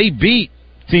 Well, they beat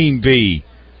Team B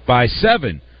by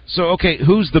 7. So,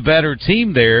 who's the better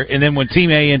team there? And then when Team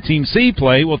A and Team C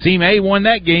play, Team A won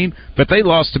that game, but they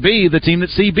lost to B, the team that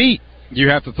C beat. You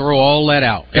have to throw all that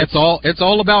out. It's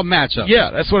all about matchups.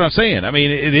 Yeah, that's what I'm saying. I mean,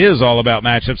 it is all about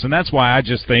matchups, and that's why I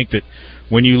just think that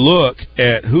when you look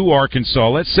at who Arkansas,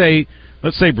 let's say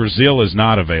Brazile is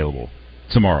not available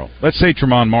tomorrow. Let's say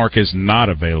Tremont Mark is not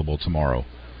available tomorrow.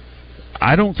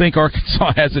 I don't think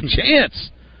Arkansas has a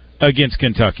chance against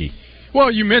Kentucky. Well,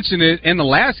 you mentioned it. In the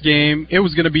last game, it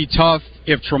was going to be tough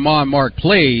if Tremont Mark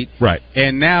played. Right.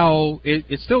 And now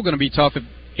it's still going to be tough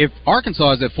if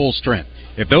Arkansas is at full strength.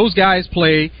 If those guys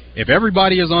play, if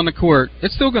everybody is on the court,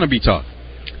 it's still going to be tough.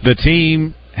 The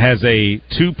team has a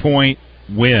 2-point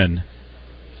win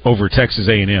over Texas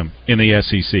A&M in the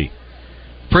SEC.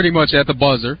 Pretty much at the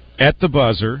buzzer. At the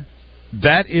buzzer.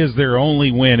 That is their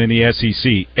only win in the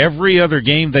SEC. Every other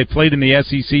game they played in the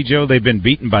SEC, Joe, they've been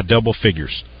beaten by double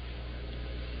figures.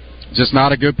 Just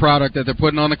not a good product that they're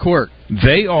putting on the court.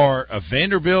 They are a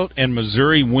Vanderbilt and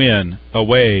Missouri win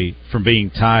away from being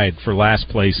tied for last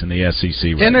place in the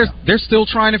SEC right now. They're still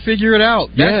trying to figure it out.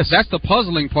 That's the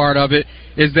puzzling part of it,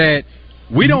 is that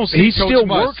we don't see He's Coach still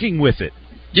Muss. working with it.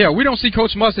 Yeah, we don't see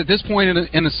Coach Muss at this point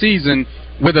in the season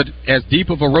with as deep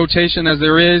of a rotation as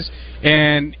there is,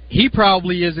 and he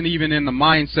probably isn't even in the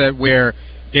mindset where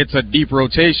it's a deep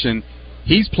rotation.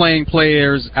 He's playing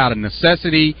players out of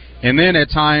necessity, and then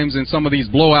at times in some of these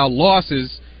blowout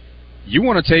losses, you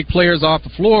want to take players off the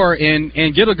floor and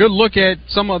get a good look at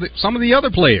some of the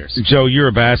other players. Joe, you're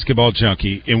a basketball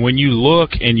junkie, and when you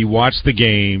look and you watch the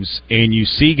games and you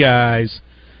see guys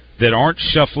that aren't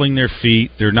shuffling their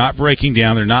feet, they're not breaking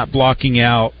down, they're not blocking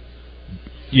out,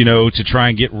 to try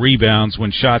and get rebounds when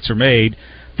shots are made,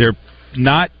 they're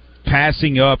not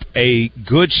passing up a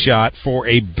good shot for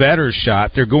a better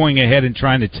shot. They're going ahead and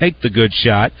trying to take the good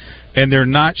shot, and they're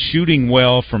not shooting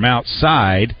well from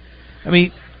outside. I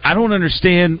mean, I don't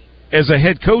understand, as a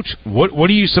head coach, what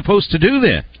are you supposed to do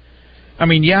then? I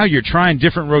mean, yeah, you're trying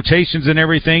different rotations and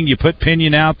everything. You put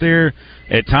Pinion out there.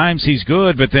 At times he's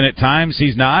good, but then at times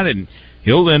he's not, and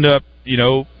he'll end up,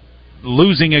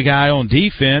 losing a guy on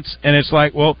defense. And it's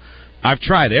like, well, I've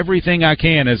tried everything I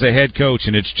can as a head coach,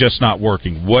 and it's just not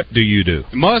working. What do you do?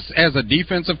 Muss, as a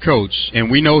defensive coach, and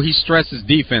we know he stresses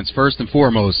defense first and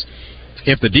foremost,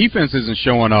 if the defense isn't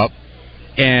showing up,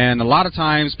 and a lot of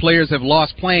times players have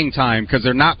lost playing time because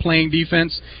they're not playing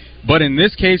defense, but in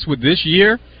this case with this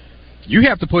year, you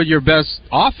have to put your best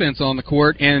offense on the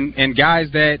court and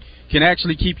guys that can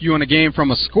actually keep you in a game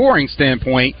from a scoring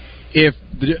standpoint if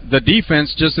the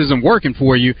defense just isn't working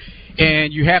for you.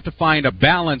 And you have to find a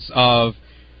balance of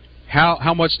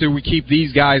how much do we keep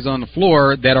these guys on the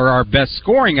floor that are our best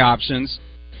scoring options,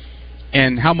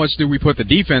 and how much do we put the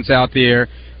defense out there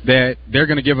that they're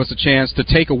going to give us a chance to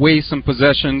take away some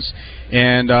possessions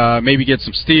and maybe get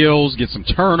some steals, get some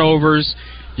turnovers.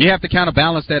 You have to kind of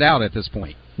balance that out at this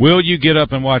point. Will you get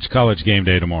up and watch College Game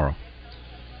Day tomorrow?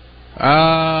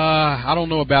 I don't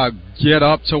know about get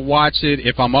up to watch it.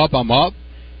 If I'm up, I'm up.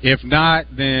 If not,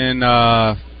 then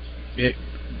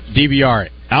DVR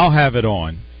it. I'll have it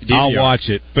on. DVR. I'll watch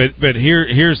it. But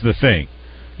here's the thing.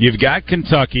 You've got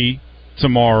Kentucky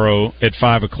tomorrow at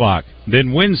 5 o'clock.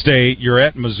 Then Wednesday, you're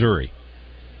at Missouri.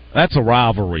 That's a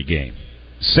rivalry game.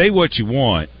 Say what you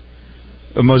want.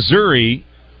 Missouri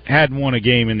hadn't won a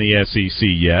game in the SEC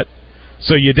yet,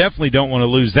 so you definitely don't want to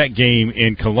lose that game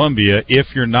in Columbia if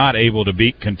you're not able to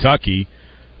beat Kentucky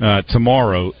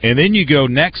tomorrow. And then you go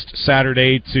next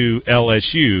Saturday to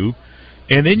LSU,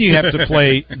 and then you have to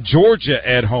play Georgia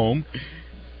at home,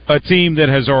 a team that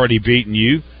has already beaten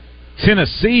you.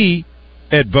 Tennessee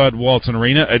at Bud Walton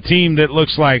Arena, a team that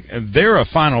looks like they're a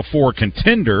Final Four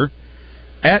contender,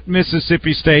 at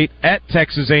Mississippi State, at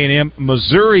Texas A&M,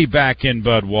 Missouri back in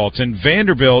Bud Walton,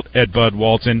 Vanderbilt at Bud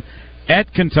Walton,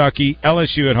 at Kentucky,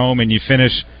 LSU at home, and you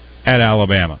finish at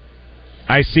Alabama.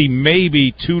 I see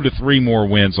maybe 2 to 3 more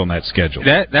wins on that schedule.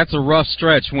 That's a rough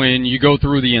stretch when you go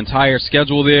through the entire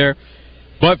schedule there.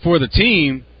 But for the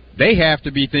team, they have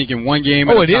to be thinking one game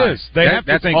at a time. Oh, it is. They have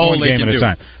to think one game at a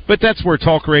time. But that's where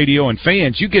talk radio and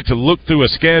fans, you get to look through a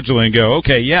schedule and go,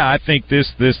 okay, yeah, I think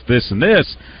this, and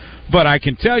this. But I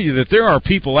can tell you that there are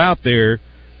people out there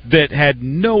that had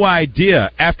no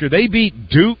idea after they beat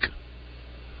Duke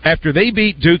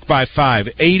by 5,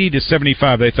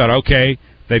 80-75, they thought, okay,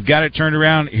 they've got it turned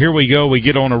around. Here we go. We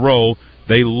get on a roll.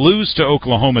 They lose to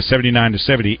Oklahoma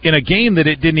 79-70 in a game that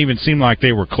it didn't even seem like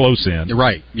they were close in.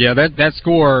 Right. Yeah, that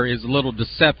score is a little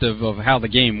deceptive of how the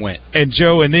game went. And,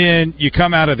 Joe, and then you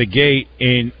come out of the gate,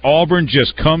 and Auburn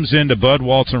just comes into Bud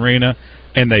Walton Arena,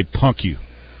 and they punk you.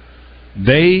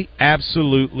 They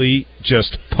absolutely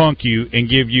just punk you and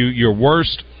give you your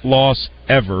worst loss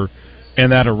ever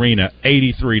in that arena,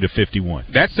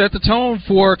 83-51. That set the tone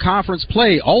for conference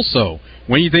play also.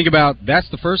 When you think about that's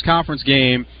the first conference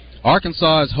game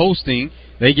Arkansas is hosting,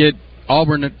 they get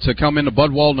Auburn to come into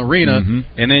Bud Walton Arena,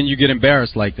 and then you get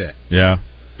embarrassed like that. Yeah,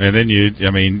 and then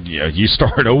you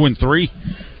start 0-3.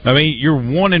 I mean, you're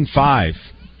 1-5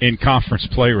 in conference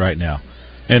play right now,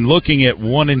 and looking at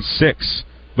 1-6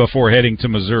 before heading to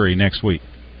Missouri next week.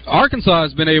 Arkansas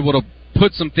has been able to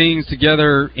put some things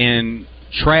together in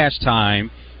trash time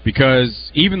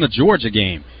because even the Georgia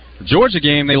game,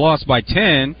 they lost by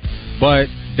 10, but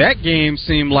that game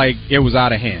seemed like it was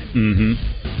out of hand.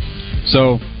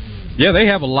 So, yeah, they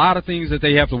have a lot of things that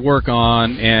they have to work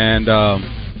on, and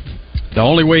the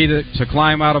only way to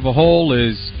climb out of a hole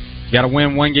is you got to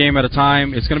win one game at a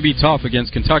time. It's going to be tough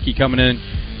against Kentucky coming in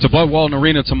to Bud Walton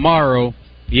Arena tomorrow,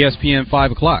 ESPN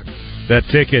 5 o'clock. That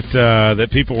ticket that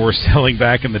people were selling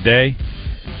back in the day,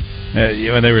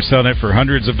 when they were selling it for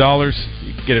hundreds of dollars,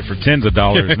 you can get it for tens of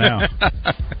dollars now.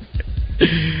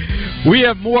 We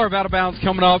have more of Out of Bounds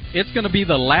coming up. It's going to be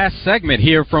the last segment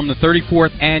here from the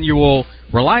 34th Annual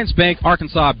Reliance Bank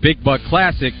Arkansas Big Buck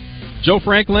Classic. Joe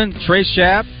Franklin, Trace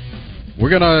Schaap.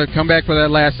 We're going to come back for that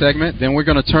last segment. Then we're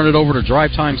going to turn it over to Drive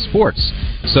Time Sports.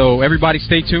 So everybody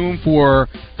stay tuned for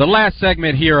the last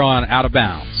segment here on Out of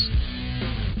Bounds.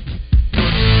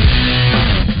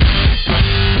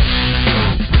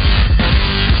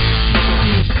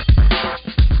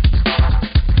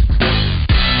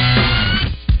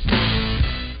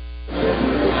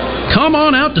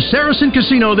 out to Saracen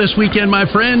Casino this weekend, my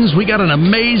friends. We got an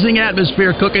amazing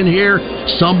atmosphere cooking here.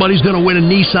 Somebody's going to win a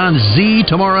Nissan Z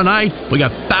tomorrow night. We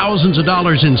got thousands of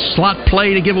dollars in slot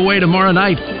play to give away tomorrow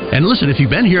night. And listen, if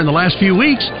you've been here in the last few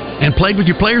weeks and played with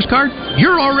your player's card,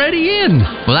 you're already in.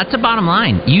 Well, that's the bottom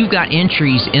line. You've got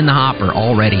entries in the hopper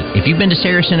already. If you've been to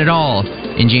Saracen at all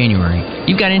in January,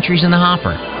 you've got entries in the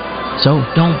hopper. So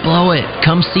don't blow it.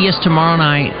 Come see us tomorrow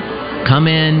night. Come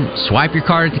in, swipe your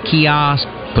card at the kiosk,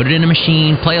 put it in a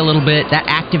machine, play a little bit. That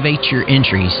activates your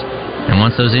entries. And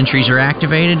once those entries are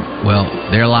activated, well,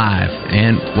 they're live.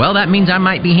 And, well, that means I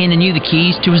might be handing you the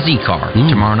keys to a Z car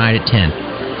tomorrow night at 10.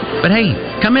 But, hey,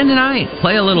 come in tonight,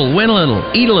 play a little, win a little,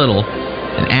 eat a little,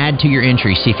 and add to your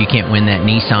entry. See if you can't win that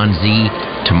Nissan Z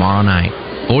tomorrow night.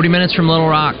 40 minutes from Little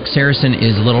Rock, Saracen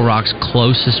is Little Rock's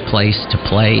closest place to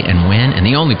play and win, and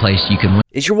the only place you can win.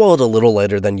 Is your wallet a little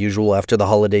lighter than usual after the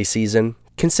holiday season?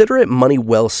 Consider it money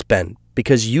well spent,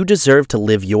 because you deserve to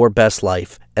live your best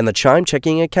life, and the Chime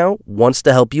checking account wants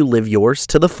to help you live yours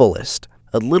to the fullest.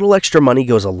 A little extra money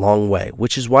goes a long way,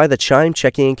 which is why the Chime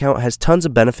checking account has tons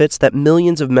of benefits that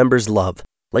millions of members love,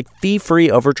 like fee-free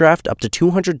overdraft up to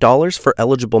 $200 for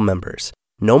eligible members,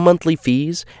 no monthly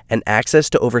fees, and access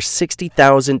to over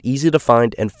 60,000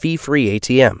 easy-to-find and fee-free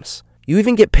ATMs. You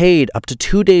even get paid up to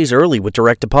 2 days early with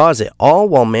direct deposit, all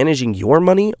while managing your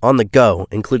money on the go,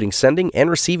 including sending and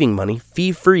receiving money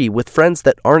fee-free with friends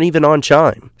that aren't even on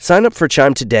Chime. Sign up for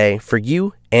Chime today for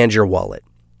you and your wallet.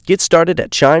 Get started at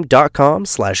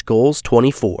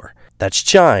chime.com/goals24. That's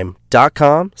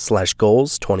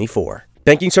chime.com/goals24.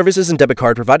 Banking services and debit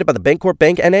card provided by the Bancorp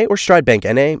Bank N.A. or Stride Bank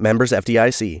N.A. members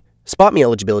FDIC. Spot me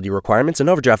eligibility requirements and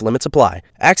overdraft limits apply.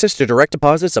 Access to direct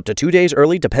deposits up to 2 days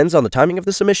early depends on the timing of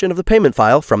the submission of the payment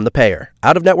file from the payer.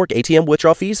 Out-of-network ATM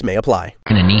withdrawal fees may apply.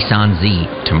 And a Nissan Z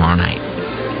tomorrow night.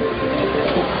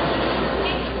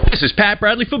 This is Pat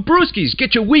Bradley for Brewskis.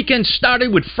 Get your weekend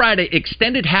started with Friday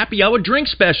extended happy hour drink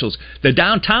specials. The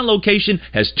downtown location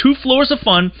has 2 floors of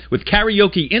fun with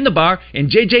karaoke in the bar and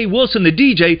J.J. Wilson, the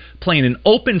DJ, playing an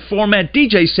open format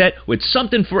DJ set with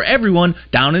something for everyone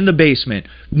down in the basement.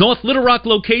 North Little Rock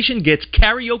location gets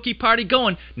karaoke party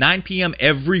going 9 p.m.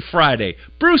 every Friday.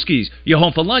 Brewskis, your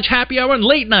home for lunch, happy hour, and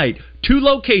late night. 2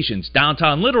 locations,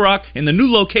 downtown Little Rock and the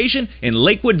new location in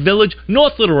Lakewood Village,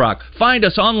 North Little Rock. Find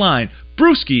us online,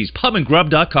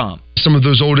 brewskispubandgrub.com. Some of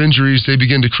those old injuries, they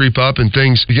begin to creep up and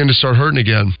things begin to start hurting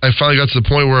again. I finally got to the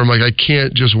point where I'm like, I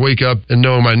can't just wake up and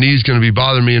know my knee's going to be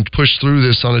bothering me and push through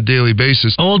this on a daily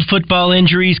basis. Old football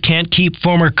injuries can't keep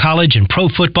former college and pro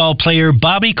football player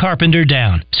Bobby Carpenter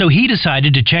down. So he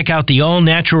decided to check out the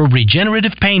all-natural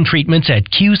regenerative pain treatments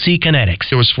at QC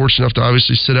Kinetics. I was fortunate enough to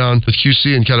obviously sit down with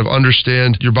QC and kind of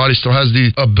understand your body still has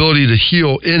the ability to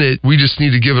heal in it. We just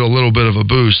need to give it a little bit of a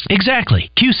boost. Exactly.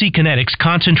 QC Kinetics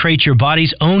concentrates your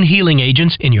body's own healing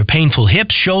agents in your painful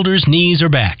hips, shoulders, knees, or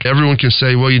back. Everyone can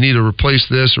say, well, you need to replace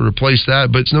this or replace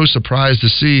that, but it's no surprise to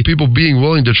see people being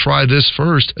willing to try this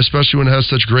first, especially when it has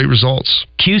such great results.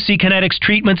 QC Kinetics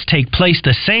treatments take place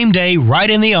the same day right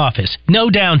in the office. No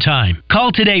downtime.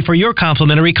 Call today for your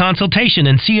complimentary consultation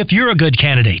and see if you're a good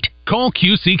candidate. Call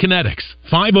QC Kinetics,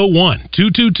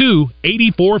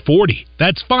 501-222-8440.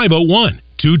 That's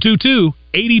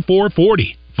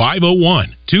 501-222-8440.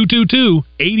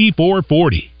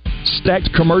 501-222-8440. Stacked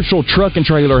Commercial Truck and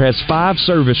Trailer has 5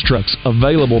 service trucks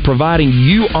available, providing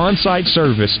you on-site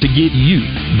service to get you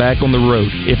back on the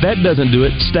road. If that doesn't do it,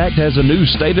 Stacked has a new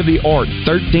state-of-the-art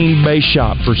 13-bay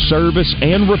shop for service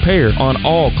and repair on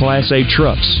all Class A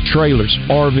trucks, trailers,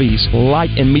 RVs, light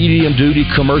and medium-duty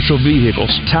commercial vehicles,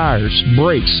 tires,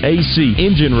 brakes, AC,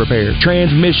 engine repair,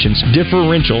 transmissions,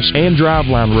 differentials, and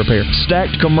driveline repair.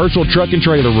 Stacked Commercial Truck and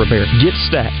Trailer Repair. Get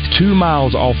Stacked 2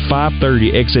 miles off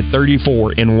 530 exit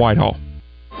 34 in Whitehall.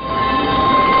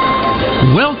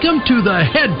 Welcome to the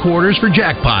headquarters for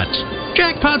jackpots.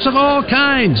 Jackpots of all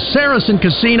kinds. Saracen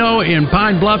Casino in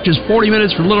Pine Bluff, just 40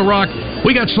 minutes from Little Rock.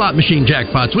 We got slot machine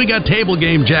jackpots. We got table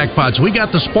game jackpots. We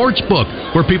got the sports book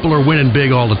where people are winning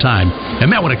big all the time. And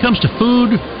Matt, when it comes to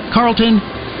food, Carlton,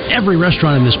 every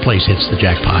restaurant in this place hits the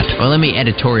jackpot. Well, let me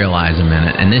editorialize a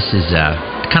minute, and this is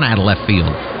kind of out of left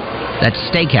field. That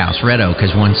steakhouse, Red Oak,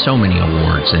 has won so many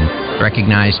awards and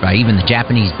recognized by even the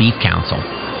Japanese Beef Council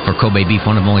for Kobe beef,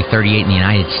 one of only 38 in the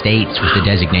United States with the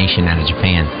designation out of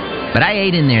Japan. But I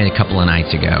ate in there a couple of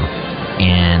nights ago,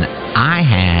 and I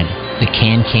had the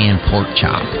can pork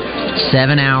chop.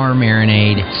 7-hour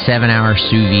marinade, 7-hour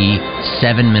sous vide,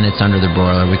 7 minutes under the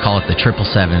broiler. We call it the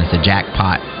 777. It's a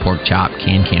jackpot pork chop,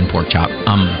 can pork chop.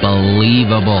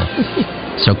 Unbelievable.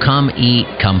 So come eat,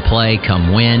 come play,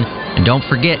 come win. And don't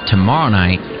forget, tomorrow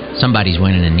night, somebody's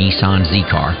winning a Nissan Z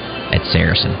car at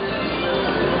Saracen.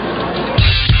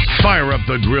 Fire up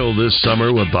the grill this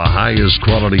summer with the highest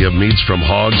quality of meats from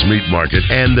Hogs Meat Market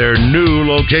and their new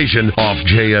location off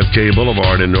JFK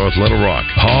Boulevard in North Little Rock.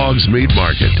 Hogs Meat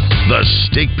Market, the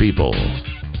steak people.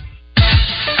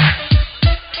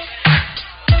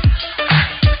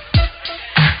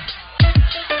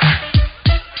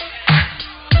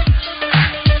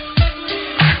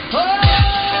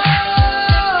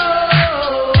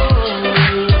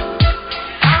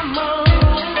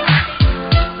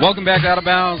 Welcome back Out of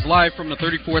Bounds, live from the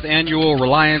 34th Annual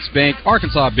Reliance Bank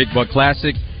Arkansas Big Buck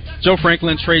Classic. Joe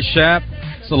Franklin, Trey Schapp.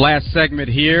 It's the last segment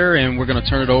here, and we're going to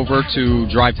turn it over to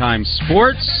Drive Time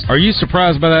Sports. Are you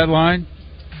surprised by that line?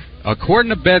 According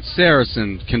to Bet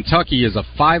Saracen, Kentucky is a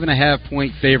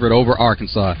 5.5-point favorite over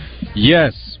Arkansas.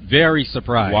 Yes, very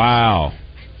surprised. Wow.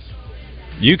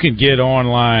 You can get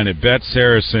online at Bet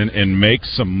Saracen and make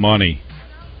some money.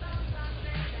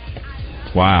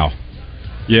 Wow.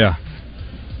 Yeah.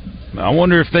 I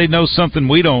wonder if they know something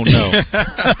we don't know.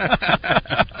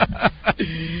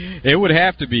 It would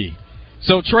have to be.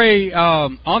 So, Trey,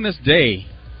 on this day,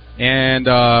 and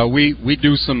we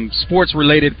do some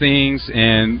sports-related things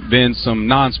and then some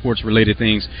non-sports-related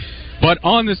things. But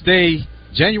on this day,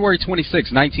 January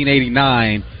 26,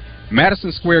 1989,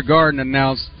 Madison Square Garden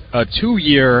announced a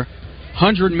 2-year,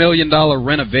 $100 million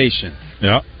renovation.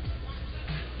 Yeah.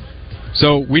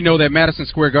 So we know that Madison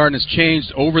Square Garden has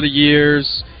changed over the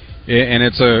years, and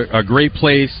it's a great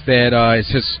place that is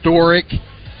historic,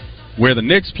 where the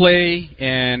Knicks play,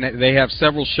 and they have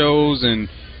several shows and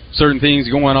certain things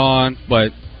going on.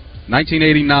 But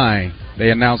 1989,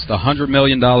 they announced a $100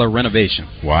 million renovation.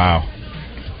 Wow.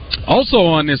 Also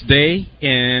on this day,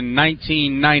 in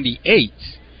 1998,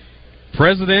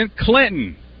 President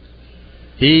Clinton,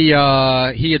 he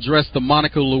addressed the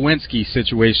Monica Lewinsky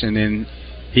situation, and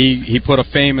he put a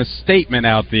famous statement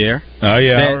out there. Oh,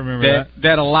 yeah, I remember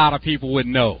that a lot of people would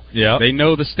know. Yeah. They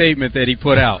know the statement that he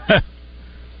put out.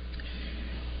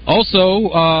 Also,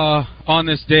 on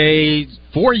this day,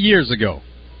 4 years ago,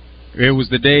 it was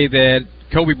the day that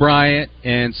Kobe Bryant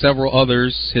and several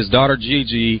others, his daughter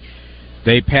Gigi,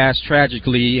 they passed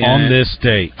tragically on this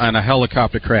date on a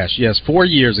helicopter crash. Yes, 4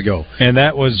 years ago. And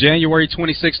that was January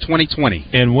 26, 2020.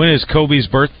 And when is Kobe's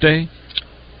birthday?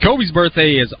 Kobe's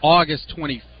birthday is August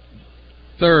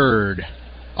 23rd.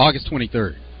 August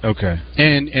 23rd. Okay.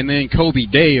 And then Kobe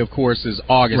Day, of course, is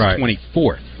August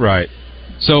 24th. Right.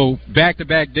 So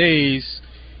back-to-back days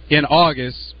in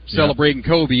August, celebrating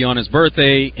Kobe on his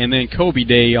birthday, and then Kobe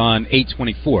Day on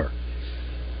 8/24.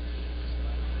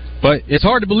 But it's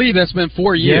hard to believe that's been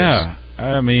 4 years. Yeah.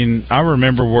 I mean, I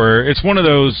remember it's one of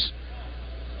those,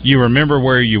 you remember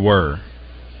where you were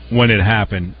when it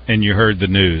happened and you heard the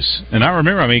news. And I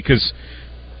remember, because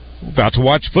about to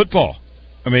watch football.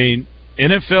 I mean,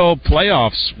 NFL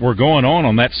playoffs were going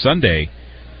on that Sunday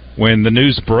when the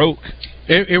news broke.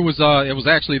 It was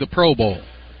actually the Pro Bowl.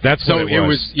 That's what it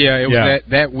was. It was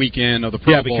that weekend of the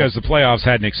Pro Bowl. Yeah, because the playoffs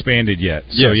hadn't expanded yet.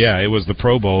 So, it was the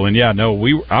Pro Bowl. And,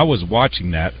 I was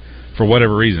watching that for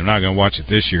whatever reason. I'm not going to watch it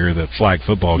this year, the flag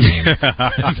football game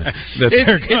that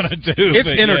they're going to do. It's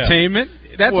entertainment.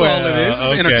 That's all it is.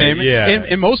 It's entertainment. Yeah.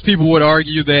 And most people would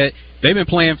argue that they've been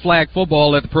playing flag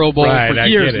football at the Pro Bowl for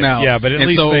years now. Yeah, but at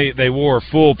least they wore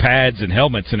full pads and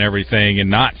helmets and everything and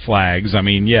not flags. I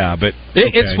mean, but...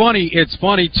 It's funny. It's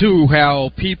funny, too,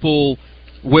 how people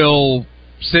will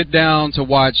sit down to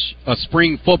watch a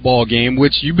spring football game,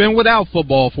 which you've been without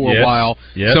football for a while.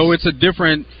 Yes. So it's a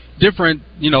different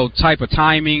type of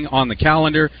timing on the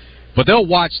calendar. But they'll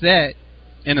watch that,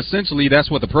 and essentially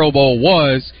that's what the Pro Bowl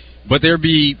was. But there'll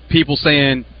be people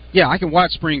saying, yeah, I can watch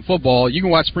spring football. You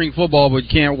can watch spring football, but you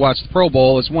can't watch the Pro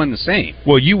Bowl. It's one and the same.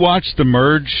 Well, you watched the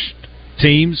merged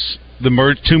teams,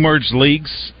 two merged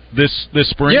leagues this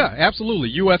spring? Yeah,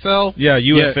 absolutely. UFL. Yeah,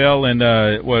 UFL and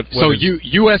what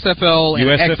USFL and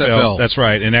XFL. That's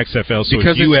right, and XFL. So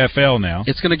because it's UFL now.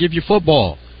 It's going to give you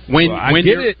football. When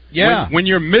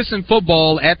you're missing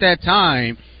football at that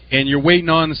time and you're waiting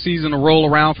on the season to roll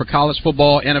around for college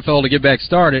football, NFL to get back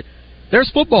started, there's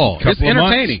football. It's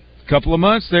entertaining. Couple of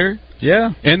months there.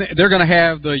 Yeah. And they're going to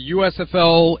have the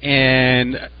USFL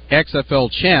and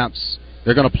XFL champs.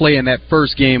 They're going to play in that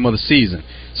first game of the season.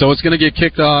 So it's going to get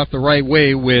kicked off the right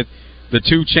way with the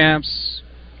two champs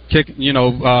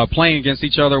playing against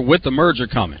each other with the merger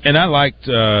coming. And I liked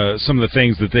some of the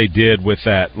things that they did with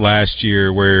that last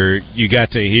year, where you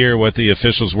got to hear what the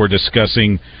officials were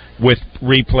discussing with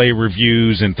replay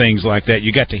reviews and things like that.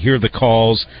 You got to hear the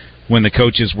calls when the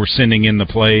coaches were sending in the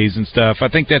plays and stuff. I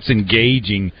think that's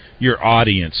engaging your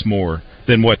audience more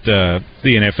than what the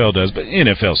NFL does, but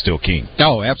NFL's still king.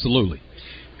 Oh, absolutely.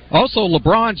 Also,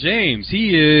 LeBron James,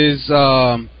 he is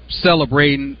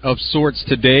celebrating of sorts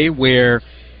today, where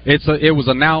it was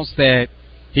announced that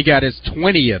he got his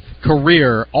 20th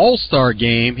career All-Star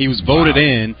game. He was voted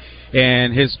in,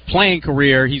 and his playing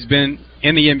career, he's been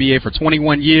in the NBA for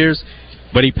 21 years,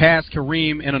 but he passed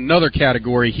Kareem in another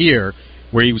category here,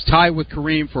 where he was tied with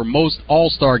Kareem for most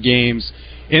All-Star games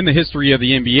in the history of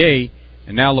the NBA,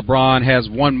 and now LeBron has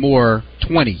one more,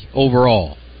 20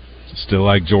 overall. Still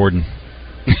like Jordan.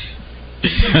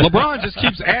 LeBron just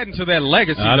keeps adding to that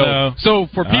legacy, though. So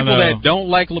for people that don't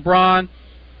like LeBron,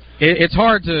 it's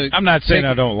hard to... I'm not saying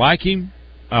I don't like him.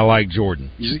 I like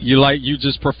Jordan. You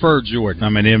just prefer Jordan.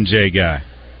 I'm an MJ guy.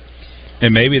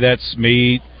 And maybe that's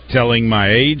me telling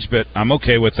my age, but I'm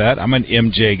okay with that. I'm an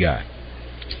MJ guy.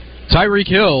 Tyreek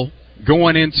Hill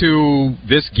going into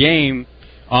this game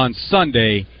on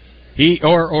Sunday,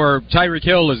 Tyreek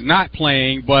Hill is not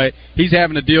playing, but he's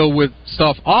having to deal with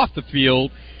stuff off the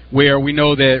field, where we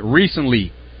know that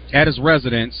recently at his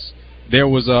residence there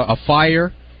was a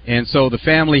fire, and so the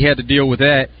family had to deal with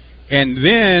that. And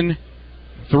then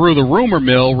through the rumor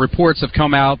mill, reports have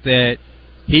come out that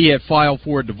he had filed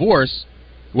for a divorce.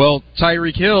 Well,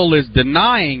 Tyreek Hill is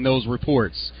denying those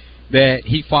reports that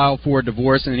he filed for a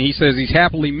divorce, and he says he's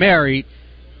happily married,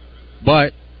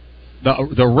 but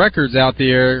the records out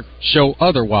there show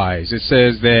otherwise. It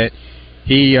says that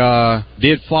he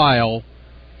did file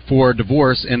for a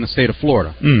divorce in the state of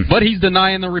Florida. But he's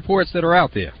denying the reports that are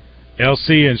out there.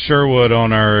 LC in Sherwood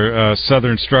on our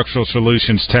Southern Structural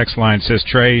Solutions text line says,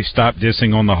 Trey, stop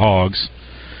dissing on the Hogs.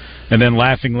 And then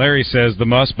Laughing Larry says the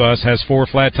Must Bus has 4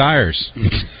 flat tires.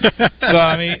 So,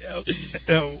 I mean...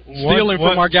 stealing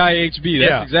from our guy HB.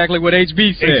 That's exactly what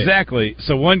HB said. Exactly.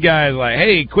 So one guy is like,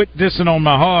 hey, quit dissing on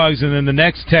my Hogs, and then the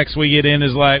next text we get in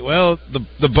is like, well,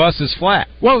 the bus is flat.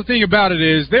 Well, the thing about it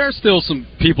is there are still some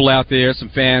people out there, some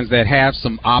fans, that have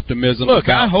some optimism. Look,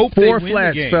 I hope 4 they flats, win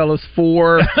the game. fellas.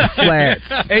 4 flats.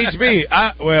 HB,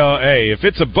 hey, if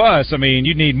it's a bus, I mean,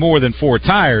 you need more than 4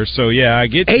 tires, so yeah, I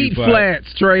get 8 flats,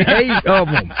 Trey. 8 of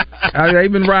them.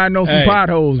 They've been riding on some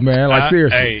potholes, man. Like,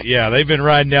 seriously. Hey, yeah, they've been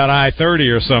riding down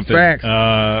I-30 or something. Facts.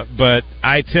 But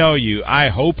I tell you, I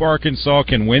hope Arkansas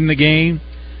can win the game.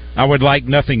 I would like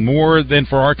nothing more than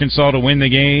for Arkansas to win the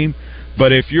game.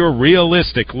 But if you're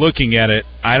realistic looking at it,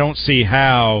 I don't see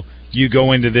how you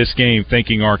go into this game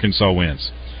thinking Arkansas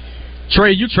wins.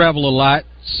 Trey, you travel a lot,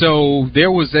 so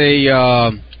there was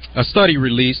a study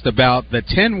released about the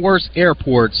 10 worst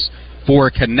airports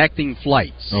for connecting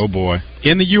flights. Oh, boy.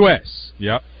 In the U.S.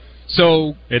 Yep.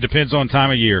 So it depends on time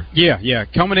of year. Yeah.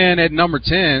 Coming in at number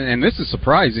 10, and this is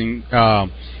surprising,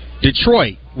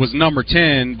 Detroit was number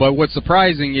 10, but what's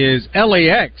surprising is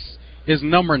LAX is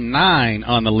number 9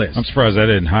 on the list. I'm surprised that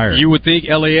didn't higher. You would think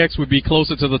LAX would be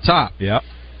closer to the top. Yep.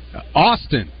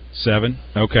 Austin. 7.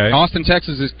 Okay. Austin,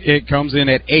 Texas, it comes in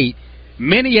at 8.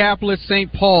 Minneapolis,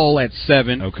 St. Paul at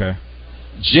 7. Okay.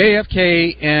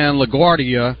 JFK and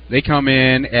LaGuardia, they come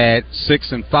in at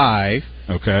 6 and 5.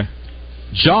 Okay.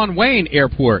 John Wayne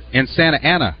Airport in Santa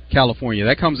Ana, California,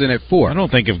 that comes in at 4. I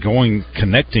don't think of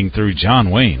connecting through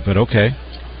John Wayne, but okay.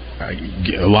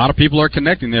 A lot of people are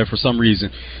connecting there for some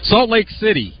reason. Salt Lake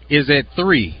City is at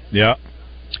 3. Yeah.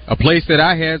 A place that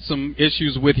I had some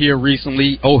issues with here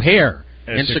recently, O'Hare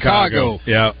in Chicago.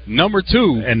 Yeah. Number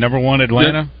 2. And number 1,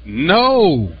 Atlanta?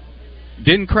 No.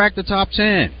 Didn't crack the top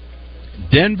 10.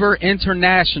 Denver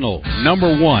International, number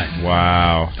 1.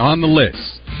 Wow. On the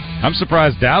list. I'm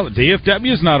surprised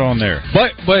DFW is not on there.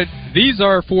 But these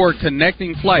are for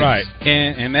connecting flights. Right.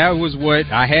 And that was what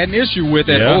I had an issue with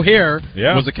at O'Hare,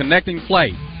 was a connecting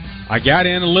flight. I got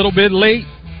in a little bit late,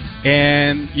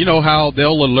 and you know how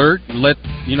they'll alert and let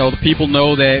the people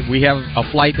know that we have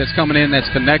a flight that's coming in that's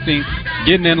connecting,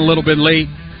 getting in a little bit late.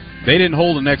 They didn't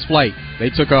hold the next flight.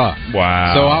 They took off.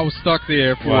 Wow. So I was stuck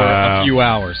there for a few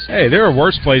hours. Hey, there are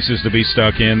worse places to be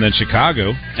stuck in than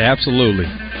Chicago. Absolutely.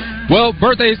 Well,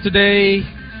 birthdays today.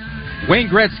 Wayne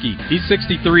Gretzky, he's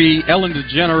 63. Ellen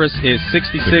DeGeneres is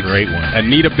 66. That's a great one.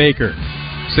 Anita Baker,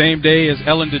 same day as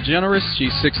Ellen DeGeneres,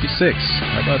 she's 66.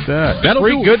 How about that? That'll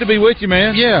do good to be with you,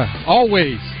 man. Yeah,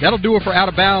 always. That'll do it for Out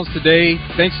of Bounds today.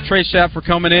 Thanks to Trey Schapp for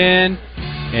coming in.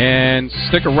 And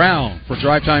stick around for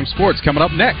Drive Time Sports coming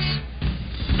up next.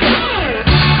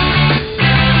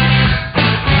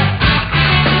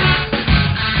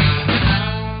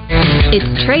 It's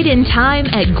trade-in time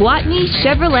at Guatney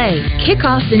Chevrolet. Kick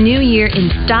off the new year in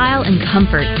style and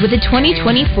comfort with a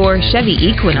 2024 Chevy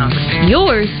Equinox.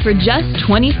 Yours for just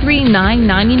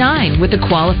 $23,999 with a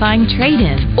qualifying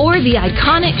trade-in. Or the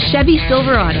iconic Chevy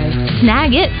Silverado.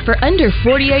 Snag it for under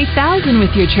 $48,000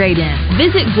 with your trade-in.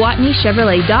 Visit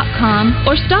GuatneyChevrolet.com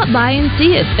or stop by and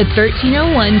see us at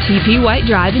 1301 TP White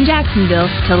Drive in Jacksonville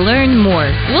to learn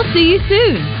more. We'll see you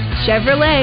soon. Chevrolet.